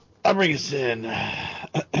I'll bring us in.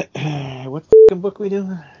 What fucking book we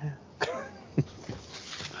doing?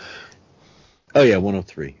 Oh, yeah,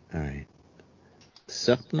 103. All right.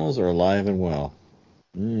 Sentinels are alive and well.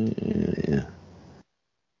 Yeah.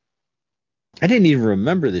 I didn't even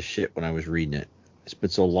remember this shit when I was reading it. It's been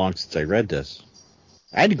so long since I read this.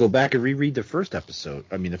 I had to go back and reread the first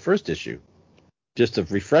issue, just to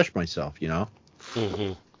refresh myself, you know?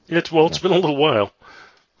 Mm-hmm. It's been a little while.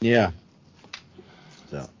 Yeah.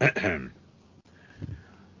 So.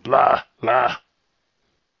 Blah.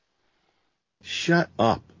 Shut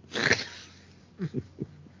up.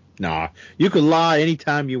 Nah, you can lie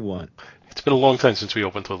anytime you want. It's been a long time since we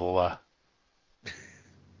opened with a lie.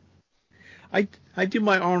 I do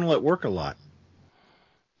my Arnold at work a lot.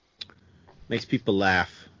 Makes people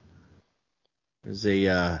laugh. There's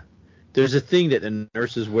a thing that the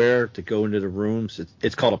nurses wear to go into the rooms.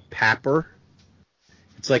 It's called a papper.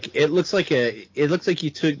 It's like it looks like you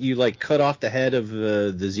cut off the head of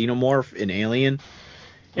the xenomorph in Alien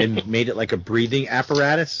and made it like a breathing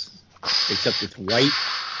apparatus, except it's white.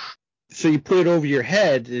 So you put it over your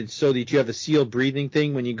head so that you have a sealed breathing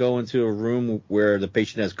thing when you go into a room where the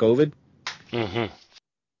patient has COVID. Mm-hmm.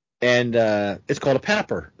 And it's called a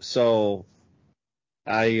papper. So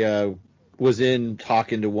I was in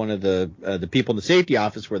talking to one of the people in the safety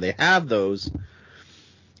office where they have those,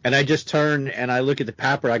 and I just turn and I look at the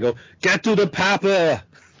papper. I go, "Get to the papper!"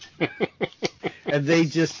 And they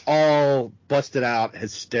just all busted out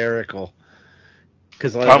hysterical.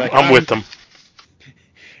 Because I'm with them.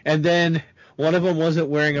 And then one of them wasn't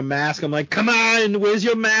wearing a mask. I'm like, "Come on, where's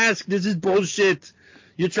your mask? This is bullshit.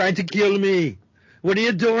 You're trying to kill me. What are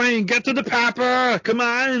you doing? Get to the papper. Come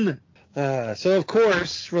on." So, of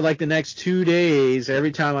course, for like the next 2 days,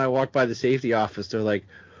 every time I walk by the safety office, they're like,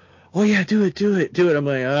 "Oh, yeah, do it. I'm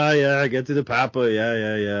like, "Oh, yeah, get to the papa.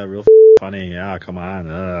 Yeah. Real funny. Yeah, come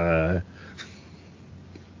on.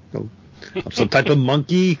 I'm some type of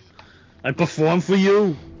monkey. I perform for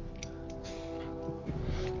you."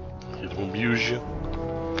 It'll amuse you.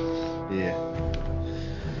 Yeah.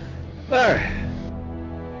 All right.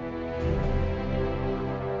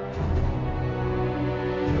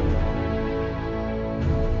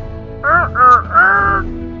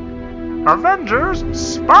 Avengers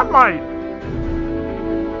Spotlight!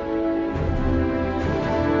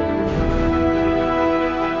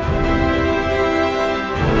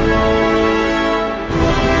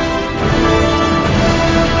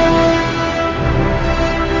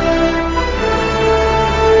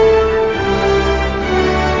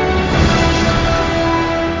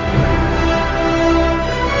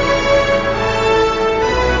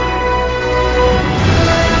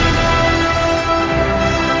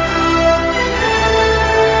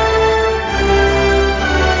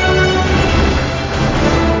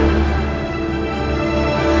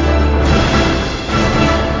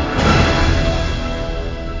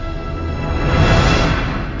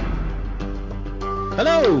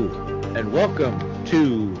 Hello, and welcome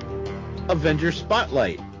to Avengers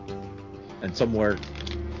Spotlight. And somewhere,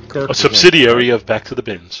 Kirk. A subsidiary of Back to the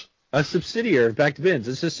Bins. A subsidiary of Back to Bins.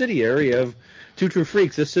 A subsidiary of Two True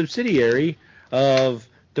Freaks. A subsidiary of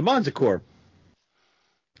Demonza Corp.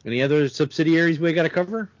 Any other subsidiaries we got to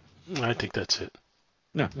cover? I think that's it.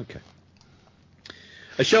 No. Okay.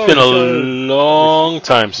 It's been a long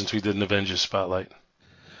time since we did an Avengers Spotlight.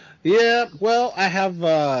 Yeah, well,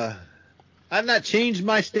 I've not changed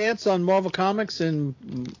my stance on Marvel Comics and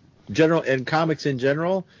comics in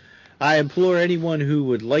general. I implore anyone who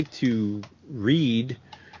would like to read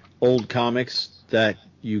old comics that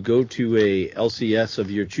you go to a LCS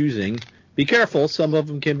of your choosing. Be careful, some of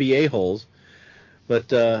them can be a-holes.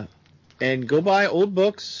 But and go buy old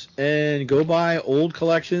books and go buy old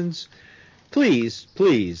collections. Please,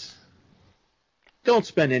 don't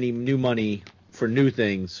spend any new money for new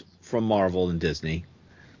things from Marvel and Disney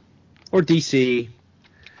or DC.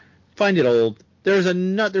 Find it old.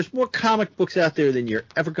 There's more comic books out there than you're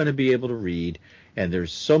ever going to be able to read, and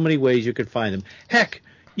there's so many ways you can find them. Heck,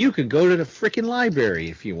 you can go to the freaking library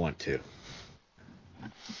if you want to.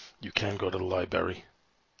 You can go to the library.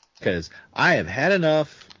 Because I have had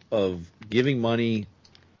enough of giving money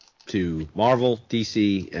to Marvel,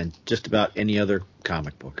 DC, and just about any other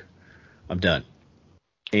comic book. I'm done.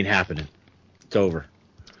 Ain't happening. It's over.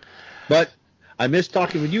 But I miss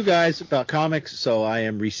talking with you guys about comics, so I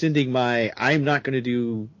am rescinding I'm not going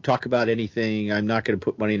to talk about anything. I'm not going to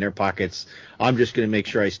put money in their pockets. I'm just going to make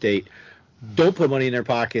sure I state, don't put money in their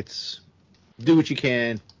pockets. Do what you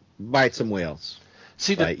can. Buy it somewhere else.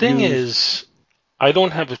 See, the thing is, I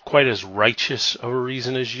don't have quite as righteous of a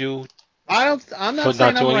reason as you. I'm not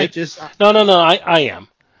saying I'm righteous. No, I am.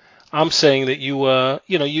 I'm saying that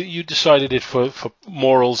you decided it for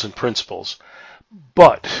morals and principles.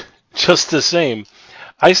 But just the same,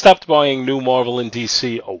 I stopped buying new Marvel and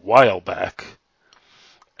DC a while back,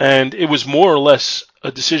 and it was more or less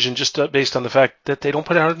a decision just based on the fact that they don't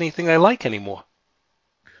put out anything I like anymore.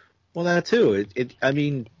 Well, that too. I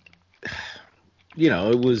mean,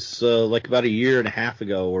 it was like about a year and a half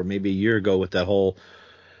ago, or maybe a year ago, with that whole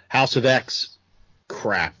House of X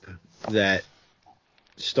crap that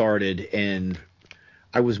started, and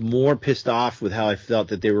I was more pissed off with how I felt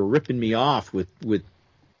that they were ripping me off with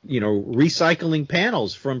recycling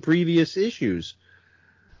panels from previous issues.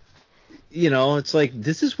 It's like,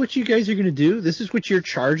 this is what you guys are going to do? This is what you're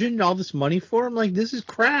charging all this money for? I'm like, this is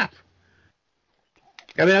crap.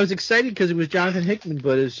 I mean, I was excited because it was Jonathan Hickman,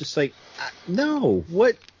 but it was just like, no,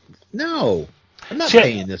 what? No, I'm not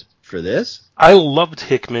paying this for this. I loved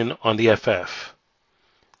Hickman on the FF,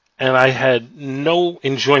 and I had no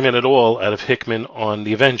enjoyment at all out of Hickman on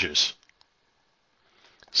the Avengers.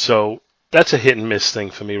 So that's a hit and miss thing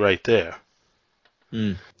for me right there.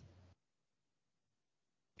 I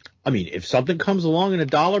mean, if something comes along in a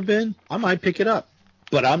dollar bin, I might pick it up.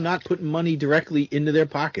 But I'm not putting money directly into their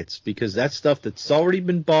pockets, because that's stuff that's already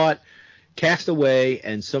been bought, cast away,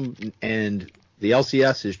 and the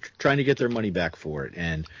LCS is trying to get their money back for it.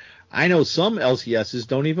 And I know some LCSs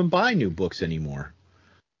don't even buy new books anymore.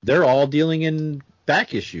 They're all dealing in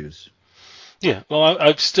back issues. Yeah, well,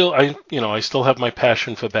 I still have my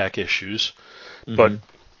passion for back issues, but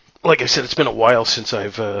like I said, it's been a while since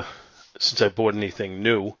I've bought anything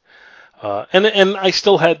new. And I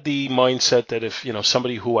still had the mindset that if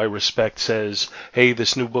somebody who I respect says, "Hey,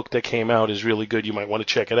 this new book that came out is really good, you might want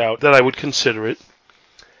to check it out," that I would consider it.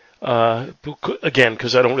 Again,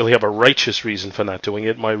 because I don't really have a righteous reason for not doing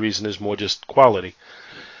it. My reason is more just quality.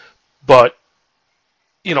 But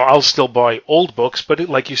I'll still buy old books, but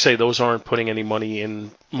like you say, those aren't putting any money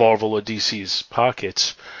in Marvel or DC's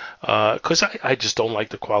pockets. Because I just don't like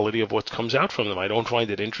the quality of what comes out from them. I don't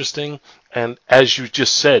find it interesting. And as you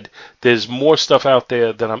just said, there's more stuff out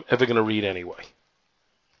there than I'm ever going to read anyway.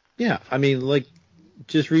 Yeah, I mean, like,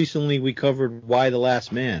 just recently we covered Y: The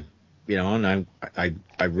Last Man, and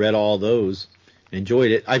I read all those,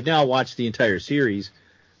 enjoyed it. I've now watched the entire series.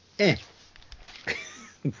 I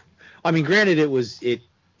mean, granted, it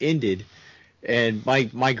ended, and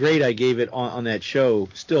my grade I gave it on that show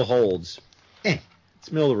still holds.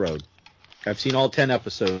 It's middle of the road. I've seen all 10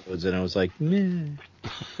 episodes, and I was like, meh.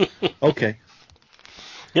 Okay.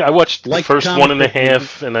 Yeah, I watched the first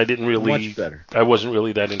 1.5, and I didn't really. Much better. I wasn't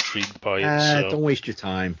really that intrigued by it. So. Don't waste your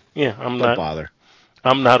time. Yeah, Don't bother.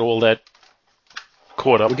 I'm not all that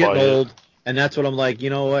caught up. We're getting old, and that's what I'm like. You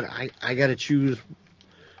know what? I got to choose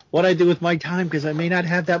what I do with my time, because I may not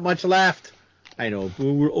have that much left. I know,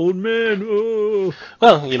 we're old men. Oh.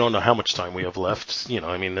 Well, you don't know how much time we have left.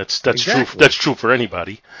 I mean, that's exactly. true. That's true for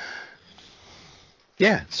anybody.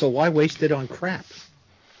 Yeah. So why waste it on crap?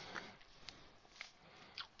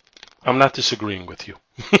 I'm not disagreeing with you.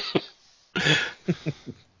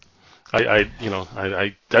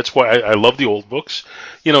 That's why I love the old books.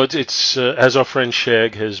 It's as our friend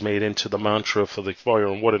Shag has made into the mantra for the Fire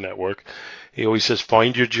and Water Network. He always says,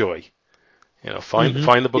 "Find your joy." Find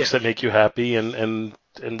the books that make you happy, and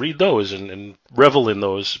read those and revel in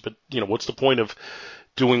those. But what's the point of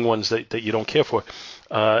doing ones that you don't care for?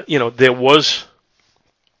 There was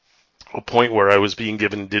a point where I was being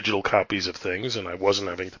given digital copies of things, and I wasn't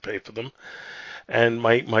having to pay for them. And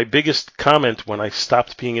my biggest comment when I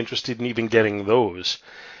stopped being interested in even getting those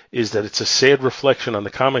is that it's a sad reflection on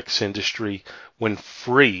the comics industry when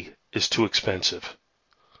free is too expensive.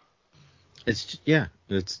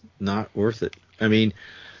 It's not worth it. I mean,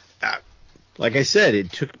 like I said,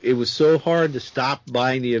 it was so hard to stop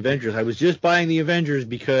buying the Avengers. I was just buying the Avengers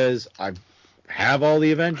because I have all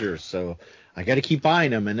the Avengers, so I got to keep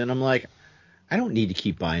buying them. And then I'm like, I don't need to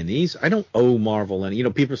keep buying these. I don't owe Marvel any.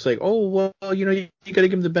 People say, oh, well, you got to give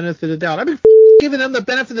them the benefit of the doubt. I've been giving them the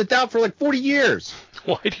benefit of the doubt for like 40 years.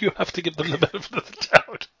 Why do you have to give them the benefit of the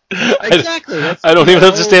doubt? Exactly. I don't even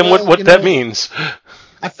understand what that means.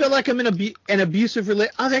 I feel like I'm in an abusive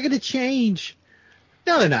relationship. Oh, they're going to change.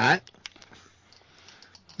 No, they're not.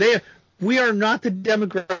 We are not the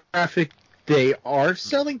demographic they are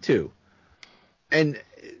selling to, and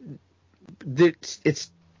it's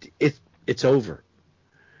over.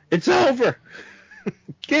 It's over.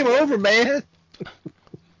 Game over, man.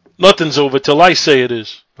 Nothing's over till I say it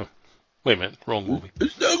is. Oh, wait a minute, wrong movie.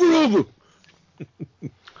 It's never over.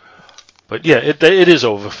 But yeah, it is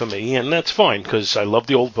over for me, and that's fine because I love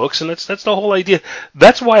the old books, and that's the whole idea.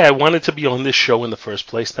 That's why I wanted to be on this show in the first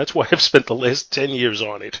place. That's why I've spent the last 10 years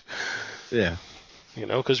on it. Yeah.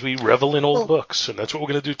 because we revel in old books, and that's what we're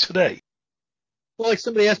going to do today. Well, like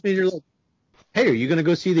somebody asked me, they're like, hey, are you going to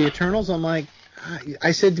go see the Eternals? I'm like,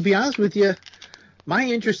 I said, to be honest with you, my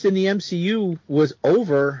interest in the MCU was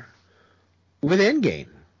over with Endgame.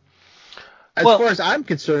 As far as I'm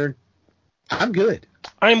concerned, I'm good.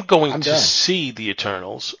 I'm going to see the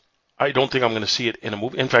Eternals. I don't think I'm going to see it in a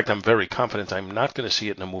movie. In fact, I'm very confident I'm not going to see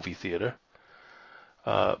it in a movie theater.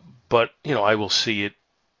 But, I will see it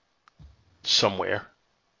somewhere.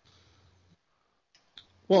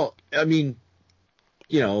 Well, I mean,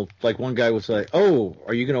 like one guy was like, oh,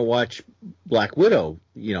 are you going to watch Black Widow,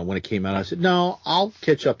 when it came out? I said, no, I'll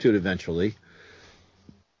catch up to it eventually.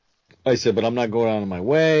 I said, but I'm not going out of my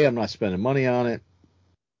way. I'm not spending money on it.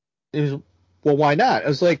 He was, well, why not? I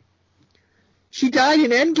was like, she died in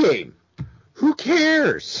Endgame. Who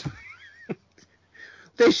cares?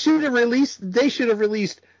 They should have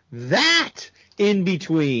released that in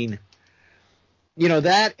between,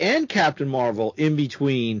 that and Captain Marvel in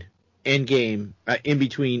between Endgame, in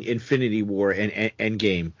between Infinity War and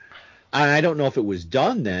Endgame. I don't know if it was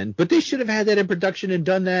done then, but they should have had that in production and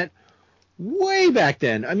done that way back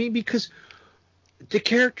then. I mean, because the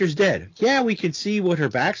character's dead. Yeah, we can see what her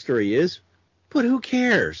backstory is, but who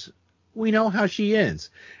cares? We know how she ends.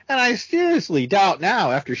 And I seriously doubt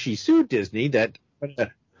now, after she sued Disney, that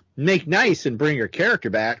make nice and bring her character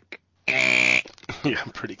back. Yeah,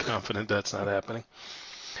 I'm pretty confident that's not happening.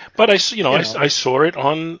 But I saw it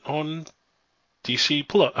on Disney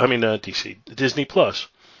Plus,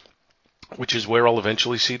 which is where I'll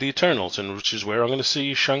eventually see the Eternals, and which is where I'm going to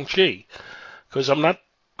see Shang-Chi, because I'm not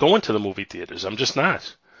going to the movie theaters. I'm just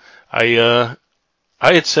not. I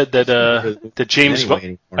had said that James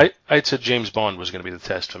Bond. I had said James Bond was going to be the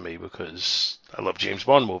test for me because I love James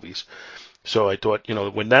Bond movies. So I thought,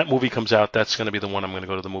 when that movie comes out, that's going to be the one I'm going to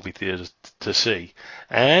go to the movie theaters to see.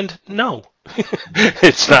 And no,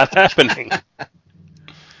 it's not happening.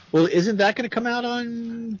 Well, isn't that going to come out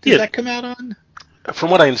on? Does that come out on? From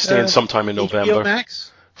what I understand, sometime in November. HBO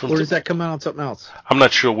Max? Or does that come out on something else? I'm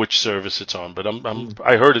not sure which service it's on, but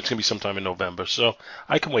I heard it's going to be sometime in November, so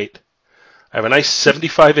I can wait. I have a nice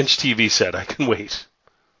 75-inch TV set. I can wait.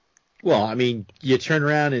 Well, I mean, you turn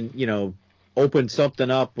around and, open something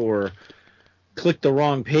up or click the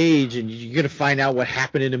wrong page and you're going to find out what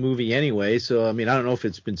happened in the movie anyway. So, I mean, I don't know if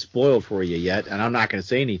it's been spoiled for you yet, and I'm not going to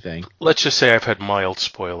say anything. Let's just say I've had mild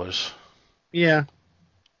spoilers. Yeah.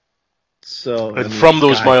 So, and from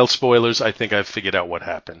those mild spoilers, I think I've figured out what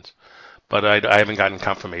happened. But I haven't gotten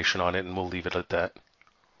confirmation on it, and we'll leave it at that.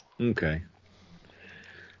 Okay.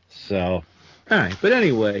 So, all right. But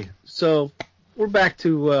anyway, so we're back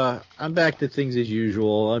to I'm back to things as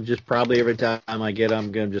usual. I'm just probably every time I'm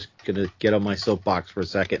just gonna get on my soapbox for a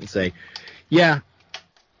second and say, yeah,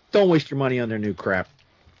 don't waste your money on their new crap.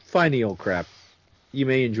 Find the old crap. You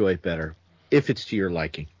may enjoy it better if it's to your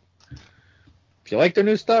liking. If you like their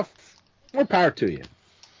new stuff, more power to you.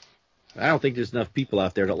 I don't think there's enough people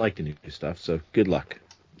out there that like the new stuff, so good luck.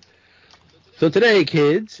 So today,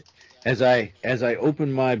 kids, as I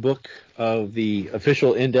open my book of the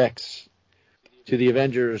official index to the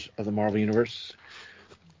Avengers of the Marvel Universe,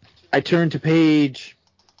 I turn to page...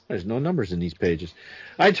 There's no numbers in these pages.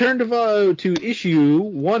 I turn to issue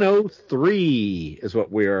 103 is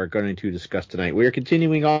what we are going to discuss tonight. We are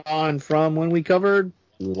continuing on from when we covered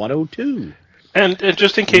 102. And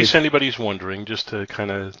just in case anybody's wondering, just to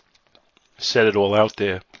kind of set it all out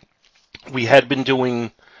there, we had been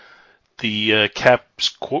doing the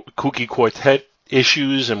Cap's Kooky Quartet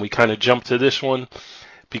issues, and we kind of jumped to this one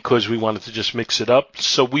because we wanted to just mix it up.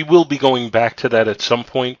 So we will be going back to that at some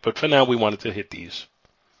point, but for now we wanted to hit these.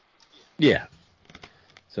 Yeah.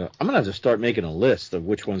 So I'm going to have to start making a list of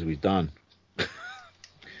which ones we've done.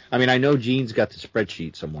 I mean, I know Gene's got the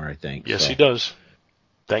spreadsheet somewhere, I think. Yes, he does.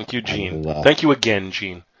 Thank you, Gene. Thank you again,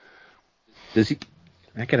 Gene. Does he?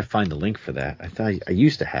 I got to find the link for that. I thought I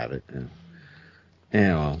used to have it.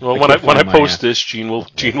 Yeah, well, when I post this, Gene will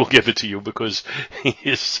give it to you because he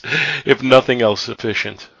is, if nothing else,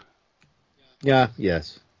 efficient. Yeah.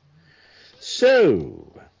 Yes.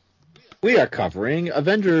 So we are covering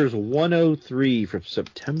Avengers 103 from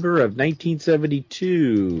September of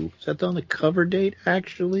 1972. Is that on the cover date?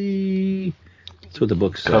 Actually, that's what the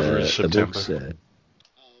book said. Cover is September. The book said.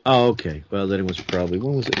 Oh, okay. Well, then it was probably,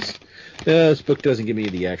 when was this? This book doesn't give me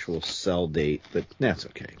the actual sell date, but that's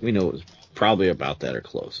okay. We know it was probably about that or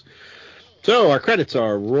close. So our credits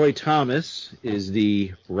are Roy Thomas is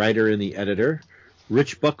the writer and the editor.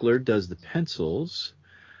 Rich Buckler does the pencils.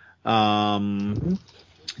 Joe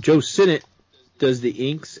Sinnott does the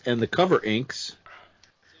inks and the cover inks.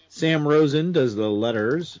 Sam Rosen does the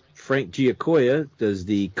letters. Frank Giacoia does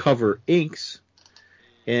the cover inks.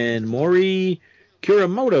 And Mori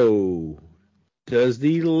Kuramoto does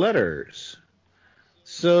the letters.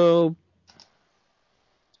 So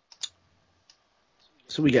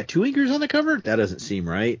we got two inkers on the cover? That doesn't seem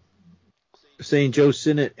right. Saying Joe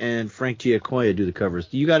Sinnott and Frank Giacoia do the covers.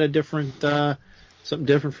 Do you got a different, something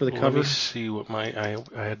different for the cover? Let me see what I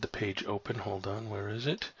had the page open. Hold on, where is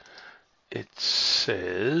it? It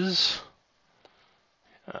says,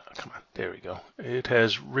 come on, there we go. It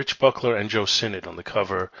has Rich Buckler and Joe Sinnott on the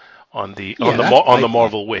cover on the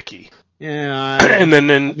Marvel Wiki. Yeah. And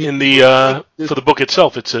then in the for the book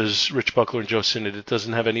itself, it says Rich Buckler and Joe Sinnott. It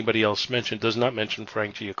doesn't have anybody else mentioned. It does not mention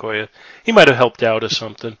Frank Giacoia. He might have helped out or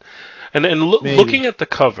something. And looking at the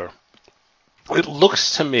cover, it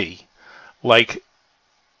looks to me like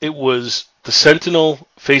it was the Sentinel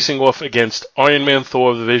facing off against Iron Man,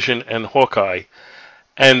 Thor, Vision, and Hawkeye,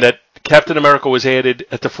 and that Captain America was added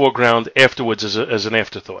at the foreground afterwards as an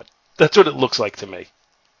afterthought. That's what it looks like to me.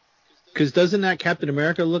 Because doesn't that Captain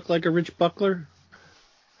America look like a Rich Buckler?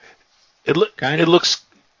 It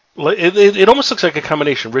almost looks like a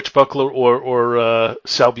combination, Rich Buckler or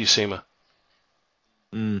Sal Buscema.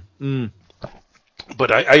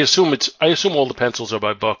 But I assume all the pencils are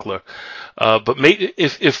by Buckler. But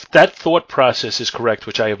if that thought process is correct,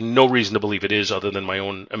 which I have no reason to believe it is, other than my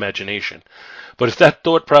own imagination, but if that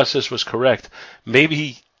thought process was correct,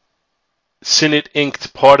 maybe Sinnott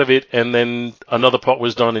inked part of it, and then another part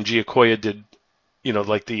was done, and Giacoia did,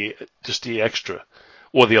 like the extra,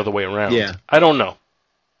 or the other way around. Yeah. I don't know.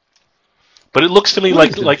 But it looks to me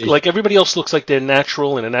like everybody else looks like they're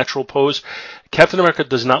natural in a natural pose. Captain America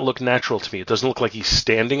does not look natural to me. It doesn't look like he's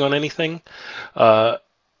standing on anything.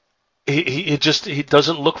 He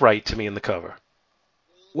doesn't look right to me in the cover.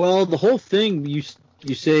 Well, the whole thing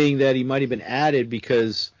you're saying that he might have been added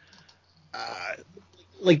because,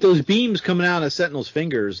 like those beams coming out of Sentinel's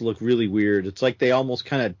fingers look really weird. It's like they almost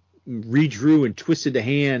kind of redrew and twisted the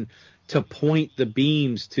hand to point the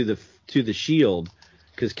beams to the shield.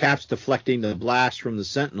 Because Cap's deflecting the blast from the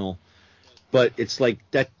Sentinel, but it's like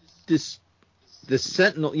that. The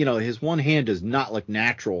Sentinel, his one hand does not look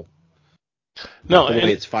natural. No, the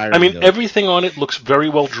way it's firing. I mean, everything on it looks very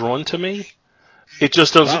well drawn to me. It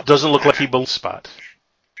just doesn't look like he belongs spot.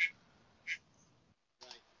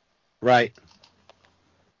 Right.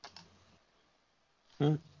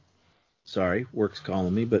 Sorry, work's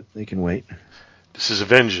calling me, but they can wait. This is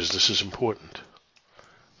Avengers. This is important.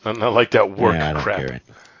 Not like that work I don't crap. Care.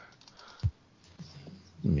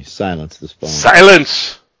 Let me silence this phone.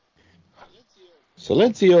 Silence!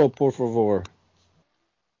 Silencio, por favor.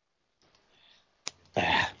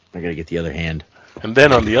 I gotta get the other hand. And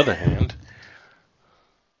then on the other hand...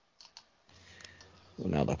 Well,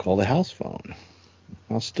 now they'll call the house phone.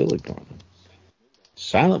 I'll still ignore them.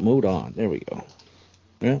 Silent mode on. There we go.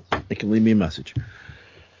 Well, they can leave me a message.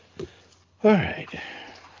 All right.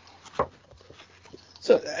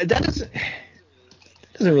 So that doesn't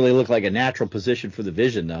really look like a natural position for the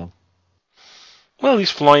Vision, though. Well, he's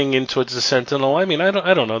flying in towards the Sentinel. I mean, I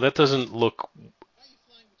don't know. That doesn't look.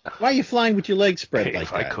 Why are you flying with your legs spread like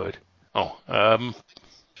if that? I could.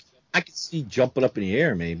 I could see jumping up in the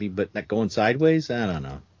air, maybe, but not going sideways. I don't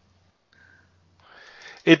know.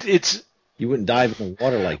 It's. You wouldn't dive in the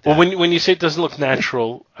water like that. Well, when you say it doesn't look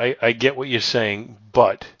natural, I get what you're saying,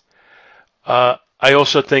 but I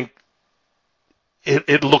also think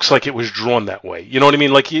it looks like it was drawn that way. You know what I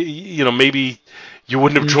mean? Like maybe you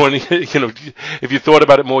wouldn't have drawn. If you thought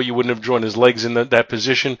about it more, you wouldn't have drawn his legs in that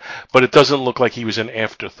position. But it doesn't look like he was an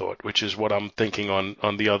afterthought, which is what I'm thinking on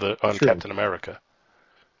Captain America.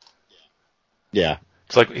 Yeah.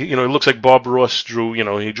 It's like, it looks like Bob Ross drew,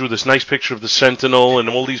 he drew this nice picture of the Sentinel and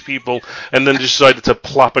all these people, and then decided to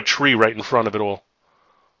plop a tree right in front of it all.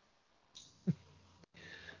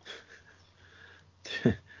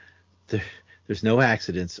 There's no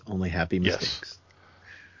accidents, only happy mistakes.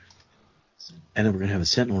 Yes. And then we're going to have a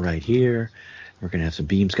Sentinel right here. We're going to have some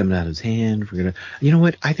beams coming out of his hand. You know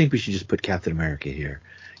what? I think we should just put Captain America here.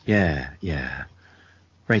 Yeah.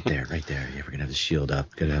 Right there. Yeah, we're going to have the shield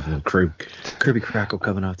up. Going to have a little Kirby Crackle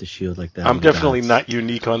coming off the shield like that. I'm definitely not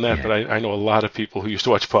unique on that, but I know a lot of people who used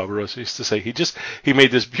to watch Bob Ross used to say he made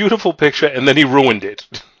this beautiful picture and then he ruined it.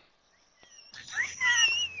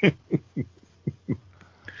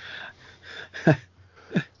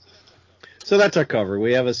 So that's our cover.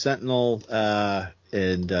 We have a Sentinel,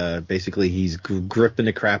 and basically he's gripping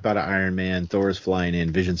the crap out of Iron Man. Thor's flying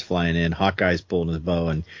in, Vision's flying in, Hawkeye's pulling his bow,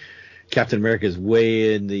 and Captain America's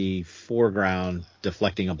way in the foreground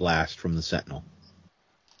deflecting a blast from the Sentinel.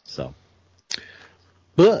 So,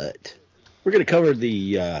 but we're going to cover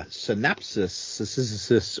the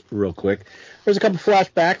synopsis real quick. There's a couple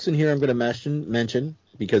flashbacks in here I'm going to mention,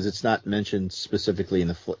 because it's not mentioned specifically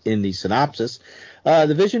in the synopsis.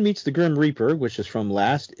 The Vision meets the Grim Reaper, which is from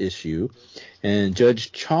last issue, and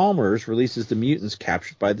Judge Chalmers releases the mutants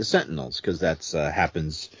captured by the Sentinels, because that's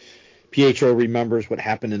happens. Pietro remembers what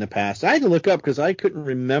happened in the past. I had to look up because I couldn't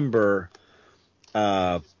remember,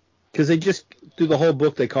 because they just, through the whole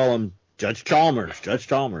book, they call him Judge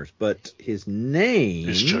Chalmers, but his name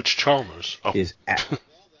is Judge Chalmers. Oh. Is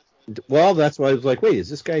well, that's why I was like, wait, is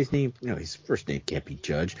this guy's name? No, his first name can't be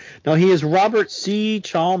Judge. No, he is Robert C.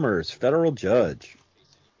 Chalmers, federal judge,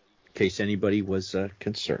 in case anybody was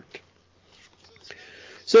concerned.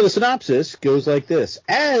 So the synopsis goes like this.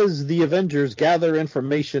 As the Avengers gather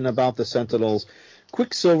information about the Sentinels,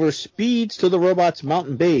 Quicksilver speeds to the robot's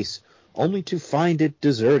mountain base, only to find it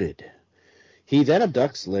deserted. He then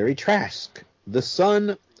abducts Larry Trask, the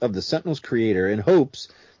son of the Sentinels' creator, in hopes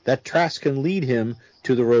that Trask can lead him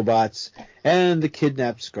to the robots and the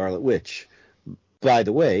kidnapped Scarlet Witch. By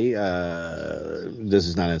the way, this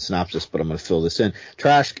is not in a synopsis, but I'm going to fill this in.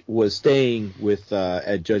 Trask was staying with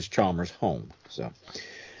at Judge Chalmers' home. So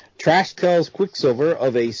Trask tells Quicksilver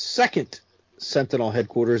of a second Sentinel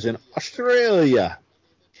headquarters in Australia.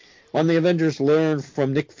 When the Avengers learn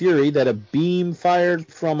from Nick Fury that a beam fired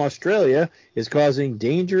from Australia is causing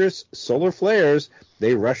dangerous solar flares,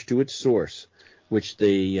 they rush to its source, which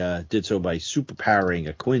they did so by superpowering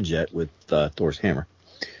a Quinjet with Thor's hammer.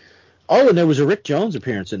 Oh, and there was a Rick Jones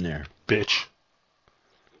appearance in there. Bitch.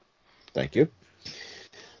 Thank you.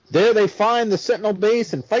 There they find the Sentinel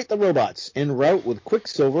base and fight the robots. En route with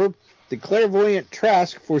Quicksilver, the clairvoyant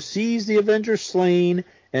Trask foresees the Avengers slain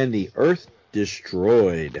and the Earth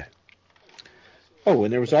destroyed. Oh,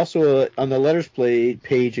 and there was also on the letters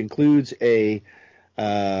page includes a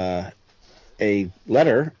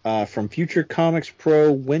letter from Future Comics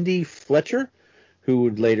pro Wendy Fletcher, who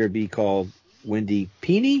would later be called Wendy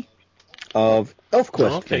Pini of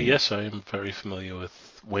ElfQuest. Okay, fame. Yes, I am very familiar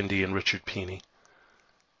with Wendy and Richard Pini.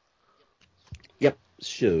 Yep.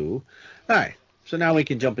 So, all right. So now we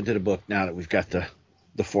can jump into the book now that we've got the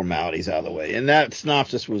formalities out of the way. And that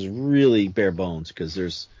synopsis was really bare bones because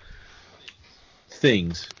there's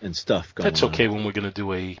things and stuff going on. That's okay when we're going to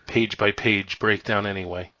do a page-by-page breakdown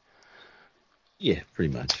anyway. Yeah,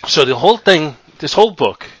 pretty much. So the whole thing, this whole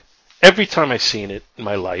book, every time I've seen it in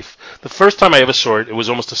my life, the first time I ever saw it, it was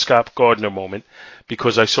almost a Scott Gardner moment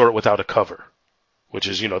because I saw it without a cover, which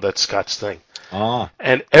is, that's Scott's thing.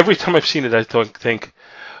 And every time I've seen it, I think,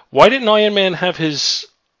 why didn't Iron Man have his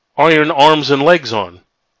iron arms and legs on?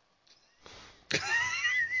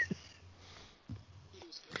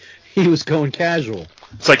 He was going casual.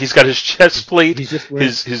 It's like he's got his chest plate,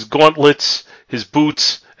 his gauntlets, his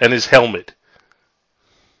boots, and his helmet.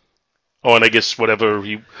 Oh, and I guess whatever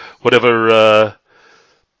he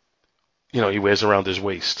wears around his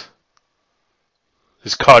waist.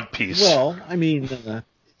 His cod piece. Well, I mean,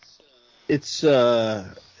 it's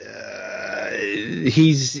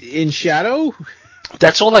he's in shadow.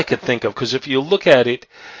 That's all I could think of, because if you look at it,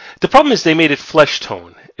 the problem is they made it flesh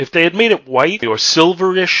tone. If they had made it white or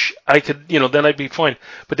silverish, I could, then I'd be fine.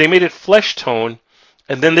 But they made it flesh tone,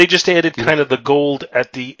 and then they just added kind of the gold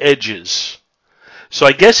at the edges. So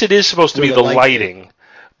I guess it is supposed to be the lighting,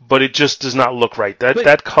 but it just does not look right.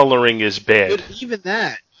 That coloring is bad. But even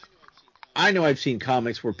that, I know I've seen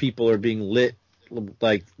comics where people are being lit,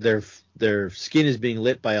 like their skin is being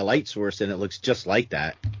lit by a light source, and it looks just like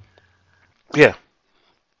that. Yeah.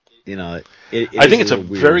 I think it's a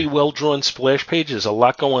very well-drawn splash page. There's a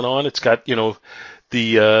lot going on. It's got,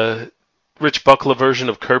 the Rich Buckler version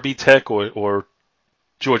of Kirby Tech or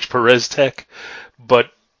George Perez Tech, but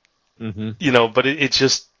but it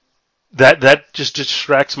just that just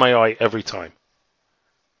distracts my eye every time.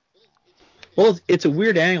 Well, it's a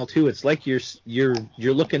weird angle too. It's like you're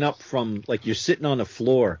looking up from, like you're sitting on the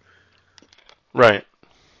floor. Right.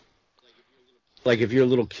 Like if you're a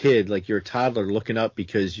little kid, like you're a toddler looking up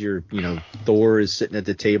because Thor is sitting at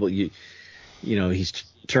the table. He's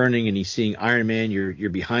turning and he's seeing Iron Man. You're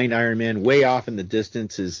behind Iron Man. Way off in the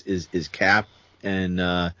distance is Cap and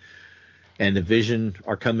the Vision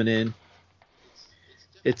are coming in.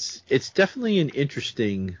 It's definitely an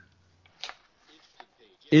interesting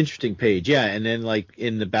page. Yeah, and then like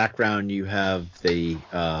in the background you have the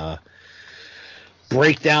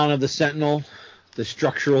breakdown of the Sentinel. The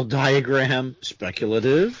structural diagram,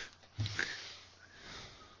 speculative,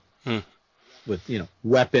 with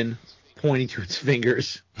weapon pointing to its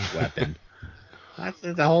fingers. Weapon.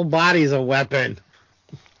 The whole body's a weapon.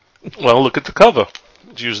 Well, look at the cover.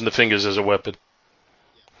 It's using the fingers as a weapon.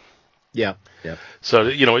 Yeah.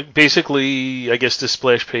 So basically, I guess this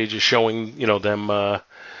splash page is showing them that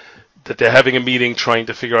they're having a meeting, trying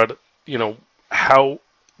to figure out how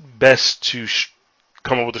best to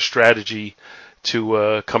come up with a strategy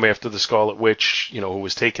to come after the Scarlet Witch, who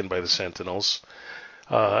was taken by the Sentinels.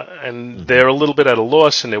 And they're a little bit at a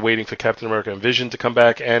loss, and they're waiting for Captain America and Vision to come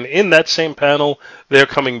back. And in that same panel, they're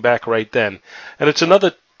coming back right then. And it's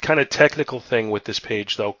another kind of technical thing with this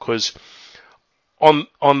page, though, because on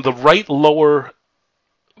the right lower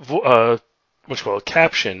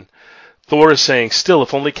caption, Thor is saying, still,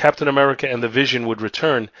 if only Captain America and the Vision would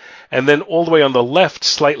return. And then all the way on the left,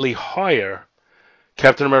 slightly higher,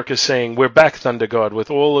 Captain America is saying, we're back, Thunder God, with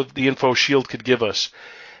all of the info S.H.I.E.L.D. could give us.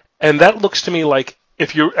 And that looks to me like,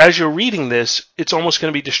 as you're reading this, it's almost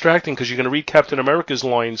going to be distracting because you're going to read Captain America's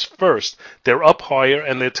lines first. They're up higher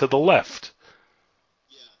and they're to the left.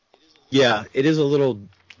 Yeah, it is a little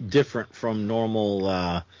different from normal,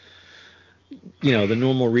 the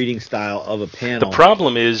normal reading style of a panel. The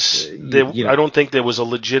problem is, I don't think there was a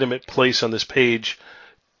legitimate place on this page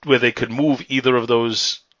where they could move either of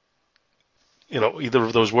those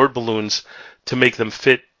word balloons to make them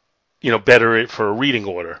fit, better for a reading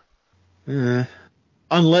order.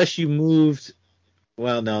 Unless you moved,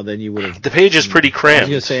 well, no, then you would have. The page is pretty cramped. I was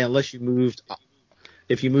going to say, unless you moved,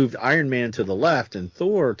 if you moved Iron Man to the left and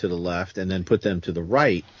Thor to the left, and then put them to the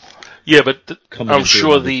right. Yeah, but I'm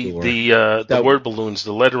sure the word balloons,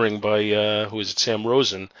 the lettering by Sam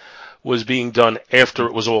Rosen, was being done after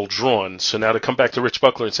it was all drawn. So now to come back to Rich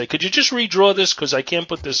Buckler and say, could you just redraw this because I can't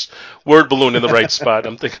put this word balloon in the right spot?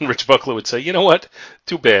 I'm thinking Rich Buckler would say, you know what?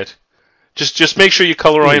 Too bad. Just make sure you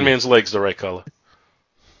color Iron Man's legs the right color.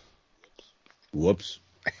 Whoops.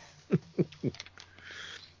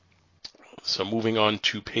 So moving on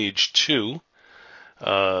to page 2,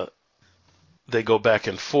 they go back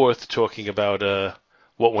and forth talking about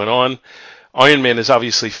what went on. Iron Man is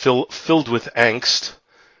obviously filled with angst,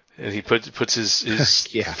 and he puts his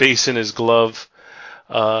face in his glove,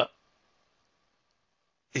 and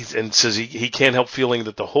says he can't help feeling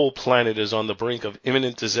that the whole planet is on the brink of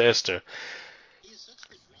imminent disaster.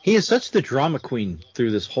 He is such the drama queen through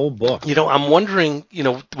this whole book. I'm wondering,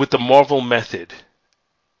 with the Marvel method,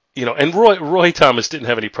 and Roy Thomas didn't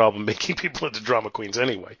have any problem making people into drama queens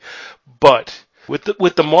anyway. But with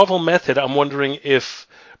the Marvel method, I'm wondering if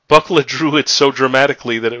Buckler drew it so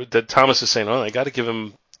dramatically that Thomas is saying, "Oh, I got to give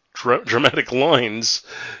him dramatic lines,"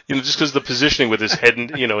 just because of the positioning with his head and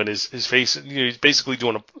and his face. He's basically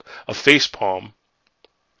doing a face palm.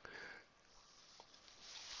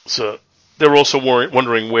 So they're also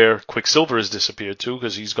wondering where Quicksilver has disappeared to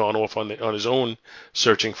because he's gone off on his own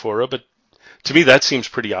searching for her. But to me, that seems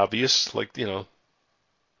pretty obvious. But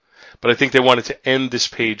I think they wanted to end this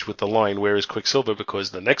page with the line, "Where is Quicksilver?" because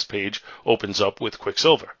the next page opens up with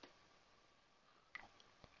Quicksilver.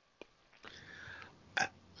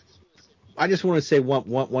 I just want to say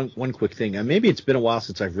one quick thing. Maybe it's been a while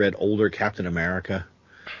since I've read older Captain America.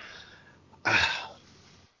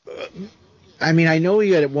 I mean, I know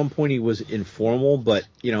at one point he was informal, but,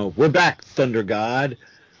 we're back, Thunder God.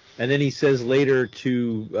 And then he says later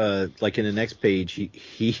to, in the next page,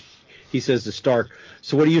 he says to Stark,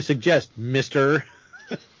 so what do you suggest, mister?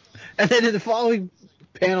 And then in the following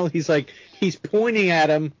panel, he's pointing at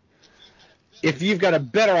him, if you've got a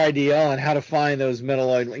better idea on how to find those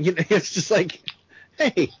metalloid, it's just like,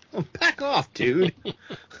 hey, back off, dude.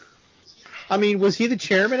 I mean, was he the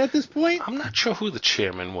chairman at this point? I'm not sure who the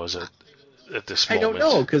chairman was at this moment. I don't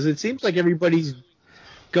know, because it seems like everybody's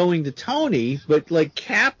going to Tony, but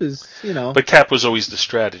Cap is, But Cap was always the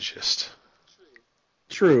strategist.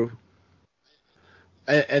 True.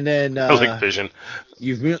 And then I like Vision.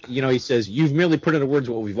 He says, you've merely put into words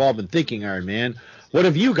what we've all been thinking, Iron Man. What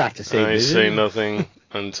have you got to say, Vision? I say nothing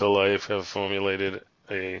until I have formulated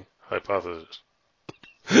a hypothesis.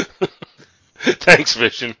 Thanks,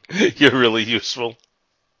 Vision. You're really useful.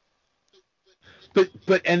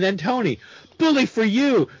 But and then Tony, bully for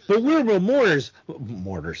you, but we're mere mortars.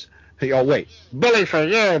 Hey, oh wait, bully for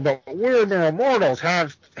you, but we're mere mortals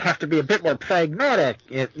have to be a bit more pragmatic,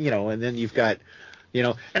 And then you've got,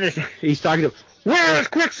 and he's talking to, where is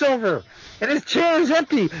Quicksilver? And his chair is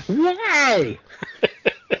empty. Why?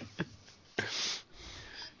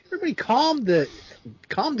 Everybody,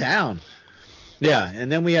 calm down. Yeah,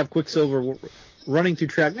 and then we have Quicksilver running through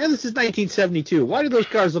traffic. Now, this is 1972. Why do those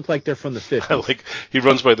cars look like they're from the 50s? He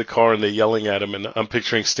runs by the car and they're yelling at him, and I'm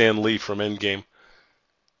picturing Stan Lee from Endgame.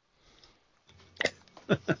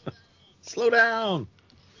 Slow down,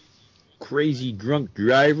 crazy drunk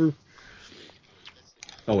driver.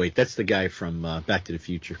 Oh, wait, that's the guy from Back to the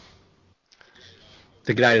Future.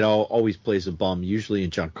 The guy that always plays a bum, usually in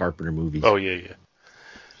John Carpenter movies. Oh, yeah.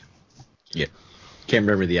 Yeah. Can't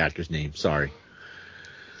remember the actor's name. Sorry.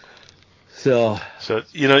 So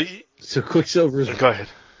Quicksilver's... Go ahead.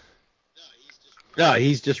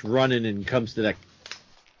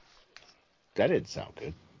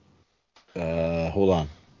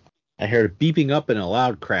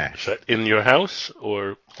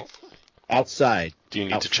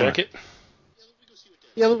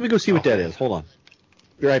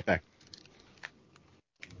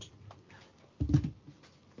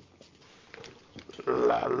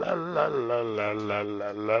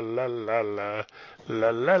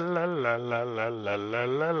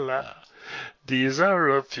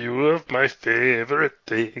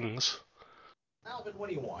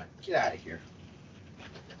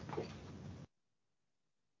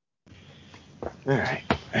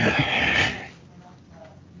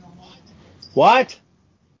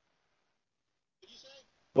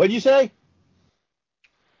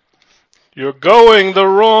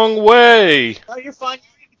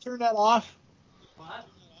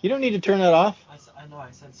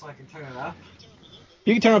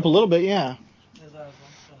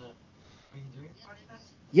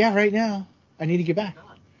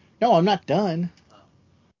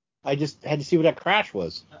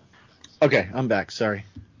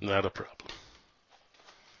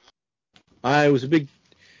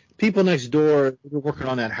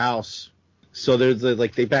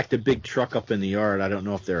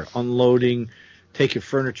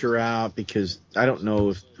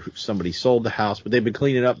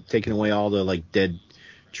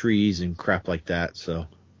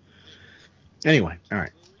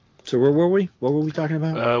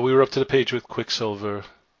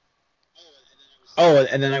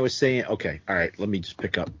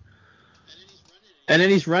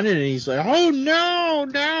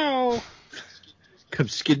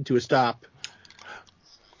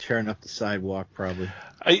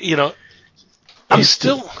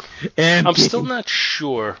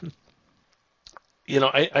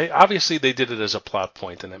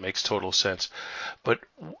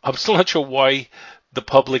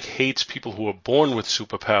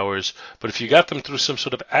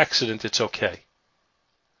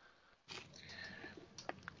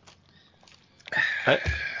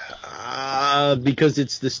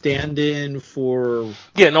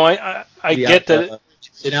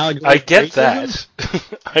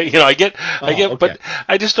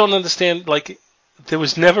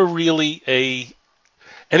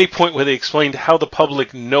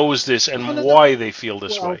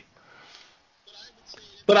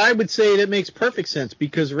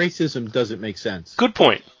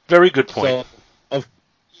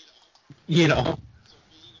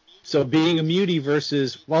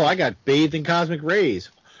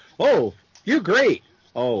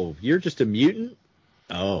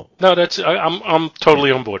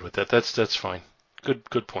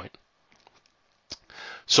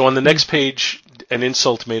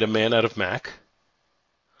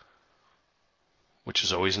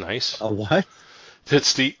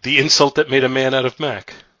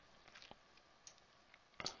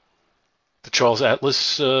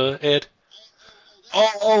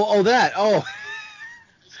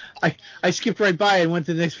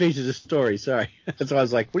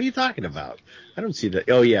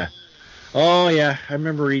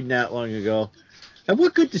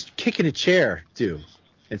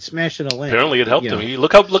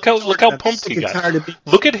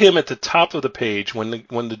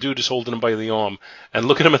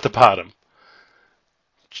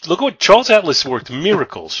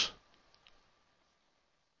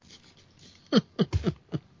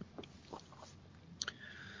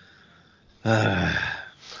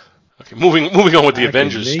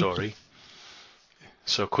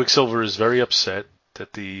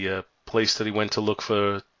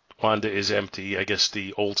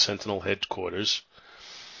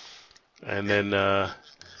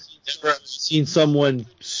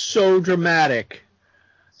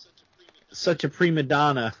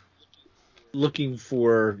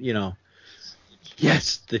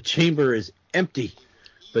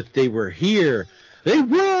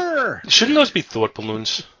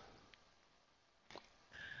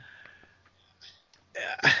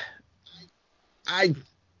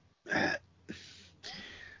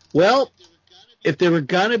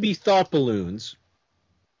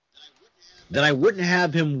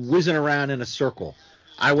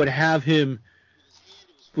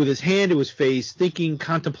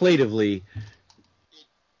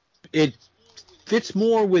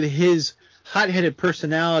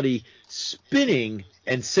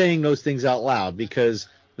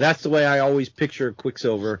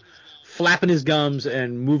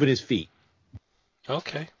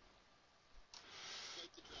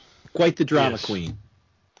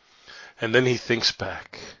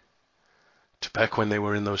 back when they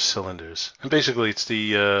were in those cylinders. And basically, it's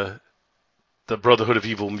the Brotherhood of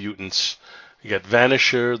Evil Mutants. You got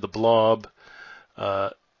Vanisher, the Blob,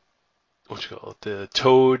 the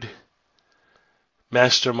Toad,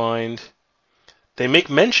 Mastermind. They make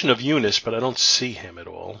mention of Eunice, but I don't see him at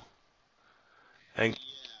all. And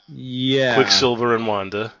Yeah. Quicksilver and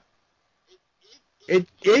Wanda. It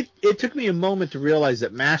took me a moment to realize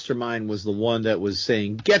that Mastermind was the one that was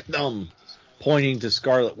saying, "Get them," pointing to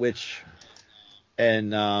Scarlet Witch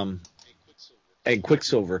and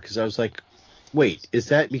Quicksilver, because I was like, wait, is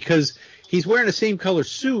that because he's wearing the same color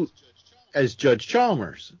suit as Judge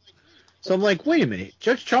Chalmers? So I'm like, wait a minute,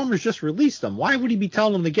 Judge Chalmers just released them. Why would he be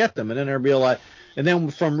telling them to get them? And then I realized, and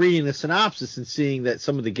then from reading the synopsis and seeing that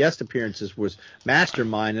some of the guest appearances was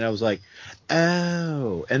Mastermind, and I was like,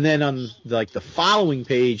 oh. And then on the following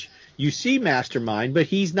page, you see Mastermind, but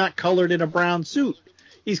he's not colored in a brown suit.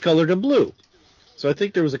 He's colored in blue. So I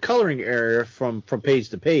think there was a coloring error from page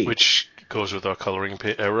to page. Which goes with our coloring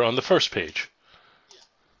error on the first page.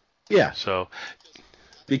 Yeah. So,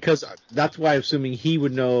 because that's why I'm assuming he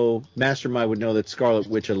would know, Mastermind would know that Scarlet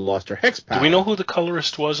Witch had lost her hex power. do we know who the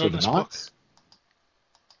colorist was on this book?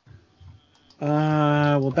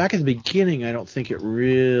 Well, back at the beginning, I don't think it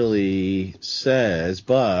really says,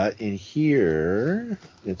 but in here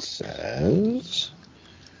it says.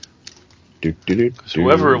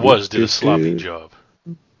 Whoever it was did a sloppy job.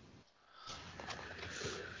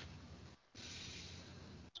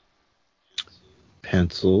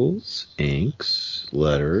 Pencils, inks,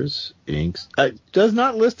 letters, inks. Does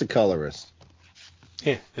not list a colorist.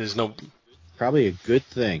 Yeah, there's no. Probably a good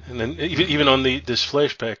thing. And then even on this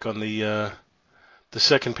flashback on the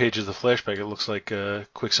second page of the flashback, it looks like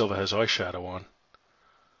Quicksilver has eyeshadow on.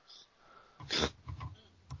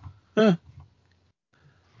 Huh.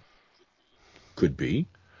 Could be.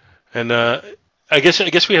 And I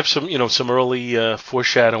guess we have some early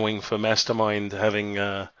foreshadowing for Mastermind having.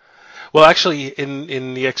 Well, actually,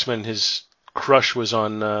 in the X-Men, his crush was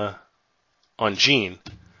on Jean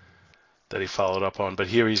that he followed up on, but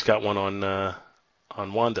here he's got one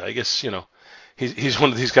on Wanda. I guess he's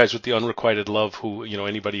one of these guys with the unrequited love who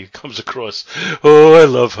anybody comes across. Oh, I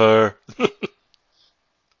love her.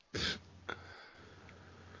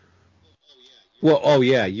 Well, oh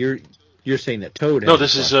yeah, you're saying that Toad. No,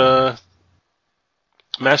 this is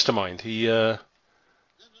Mastermind. He.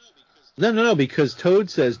 No, because Toad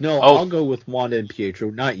says, no, I'll go with Wanda and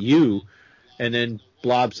Pietro, not you. And then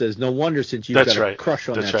Blob says, no wonder since you've got a crush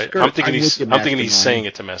on that skirt. I'm thinking he's saying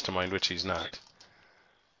it to Mastermind, which he's not.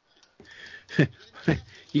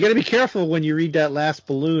 You got to be careful when you read that last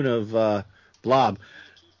balloon of Blob.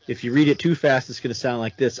 If you read it too fast, it's going to sound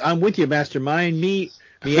like this. I'm with you, Mastermind. Me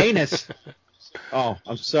anus. Oh,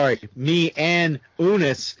 I'm sorry. Me and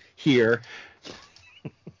Unis here.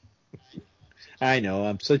 I know.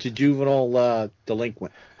 I'm such a juvenile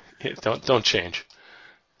delinquent. Yeah, don't change.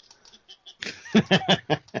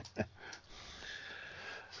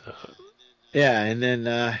 Yeah, and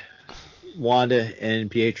then Wanda and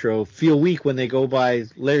Pietro feel weak when they go by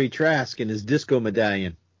Larry Trask and his disco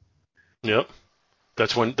medallion. Yep.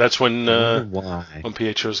 That's when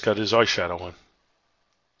Pietro's got his eyeshadow on.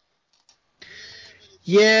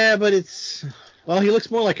 Yeah, but he looks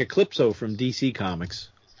more like Eclipso from DC Comics.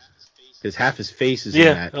 Because half his face is in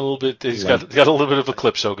that. Yeah, a little bit. He's got a little bit of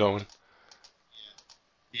Eclipso going.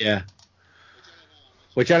 Yeah.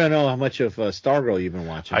 Which I don't know how much of Stargirl you've been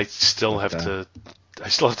watching. I still have to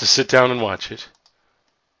sit down and watch it.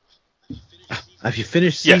 Have you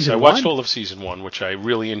finished season 1? Yes, I watched all of season 1, which I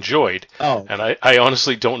really enjoyed. Oh. And I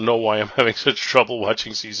honestly don't know why I'm having such trouble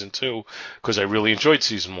watching season 2, because I really enjoyed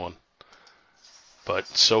season 1. But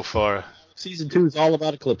so far... Season 2 is all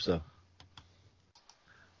about Eclipso.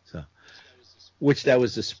 Which that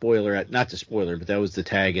was the spoiler not the spoiler, but that was the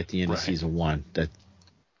tag at the end of season 1.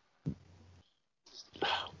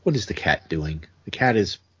 What is the cat doing? The cat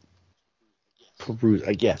is perusing.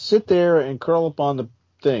 I guess sit there and curl up on the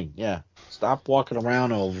thing. Yeah, stop walking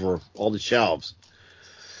around over all the shelves.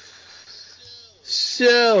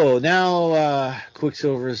 So now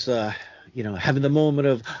Quicksilver's having the moment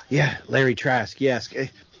of Larry Trask. Yes,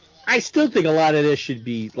 I still think a lot of this should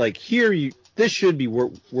be like This should be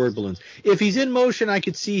word balloons. If he's in motion, I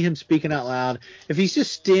could see him speaking out loud. If he's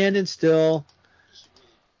just standing still,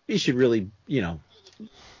 he should really, you're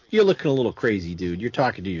looking a little crazy, dude. You're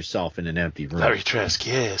talking to yourself in an empty room. Larry Trask,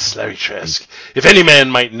 yes, Larry Trask. If any man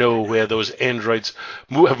might know where those androids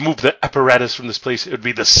have moved the apparatus from this place, it would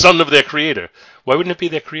be the son of their creator. Why wouldn't it be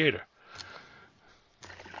their creator?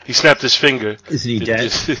 He snapped his finger. Isn't he dead?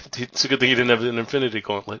 It's a good thing he didn't have an Infinity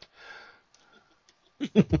Gauntlet.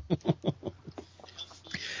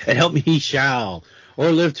 and help me he shall,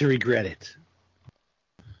 or live to regret it.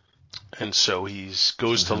 And so he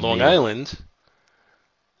goes to Somehow Long made it. Island.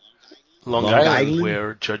 Long Long Island, Island?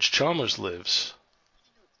 where Judge Chalmers lives.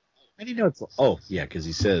 How do you know it's? Oh, yeah, because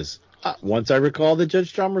he says, once I recall that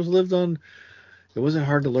Judge Chalmers lived on, it wasn't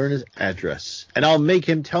hard to learn his address. And I'll make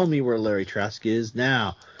him tell me where Larry Trask is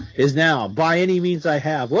now. By any means I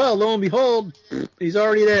have. Well, lo and behold, he's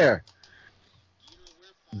already there.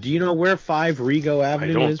 Do you know where 5 Rego I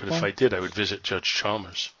Avenue don't, is, but Paul? if I did, I would visit Judge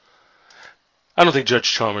Chalmers. I don't think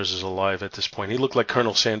Judge Chalmers is alive at this point. He looked like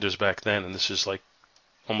Colonel Sanders back then, and this is like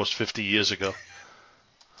almost 50 years ago.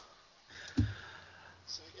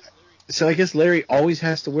 So I guess Larry always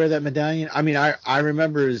has to wear that medallion. I mean, I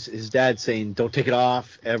remember his dad saying, "Don't take it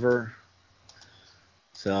off ever."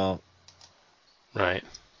 So Right.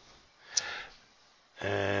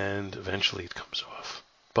 And eventually it comes off.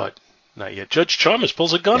 But not yet. Judge Chalmers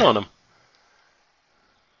pulls a gun on him.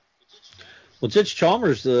 well, Judge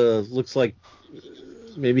Chalmers looks like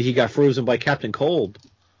maybe he got frozen by Captain Cold.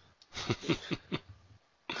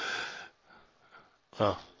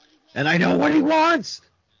 Oh. And I know what he wants.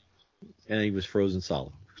 And he was frozen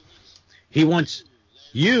solid. He wants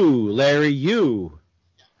you, Larry, you.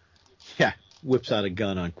 Yeah, whips out a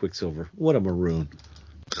gun on Quicksilver. What a maroon.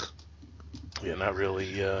 Yeah, not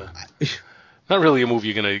really a movie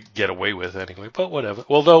you're going to get away with anyway, but whatever.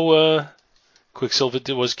 Although Quicksilver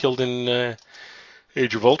was killed in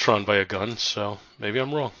Age of Ultron by a gun, so maybe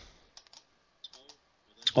I'm wrong.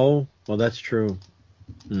 Oh, well, that's true.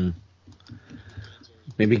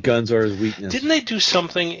 Maybe guns are his weakness. Didn't they do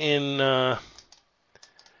something in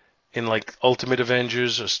like Ultimate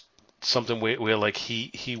Avengers or something where like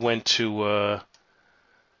he went to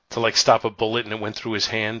like stop a bullet and it went through his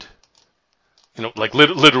hand? You know, like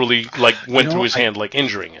literally like went through his hand, like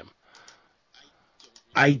injuring him.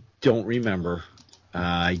 I don't remember.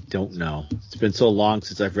 I don't know. It's been so long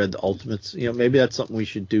since I've read the Ultimates. You know, maybe that's something we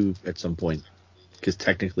should do at some point, because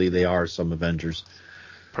technically they are some Avengers.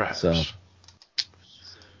 Perhaps. So,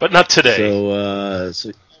 but not today. Oh,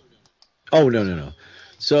 no.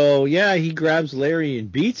 So, yeah, he grabs Larry and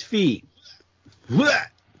beats feet.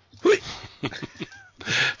 If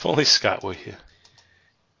only Scott were here.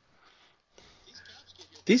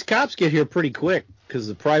 These cops get here pretty quick because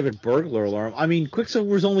the private burglar alarm. I mean,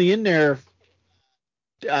 Quicksilver's only in there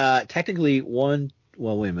technically wait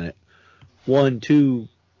a minute. 1, 2,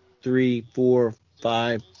 3, 4,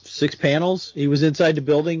 5, 6 panels. He was inside the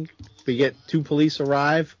building. We get 2 police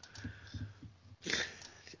arrive.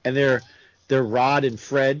 And they're Rod and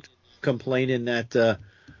Fred complaining that, I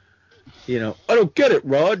don't get it,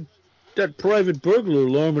 Rod. That private burglar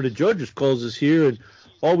alarm of the judges calls us here, and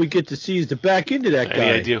all we get to see is the back end of that guy.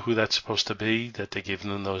 Any idea who that's supposed to be, that they gave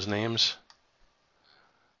them those names?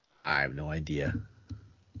 I have no idea.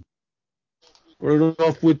 We're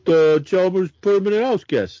off with Chalmers' permanent house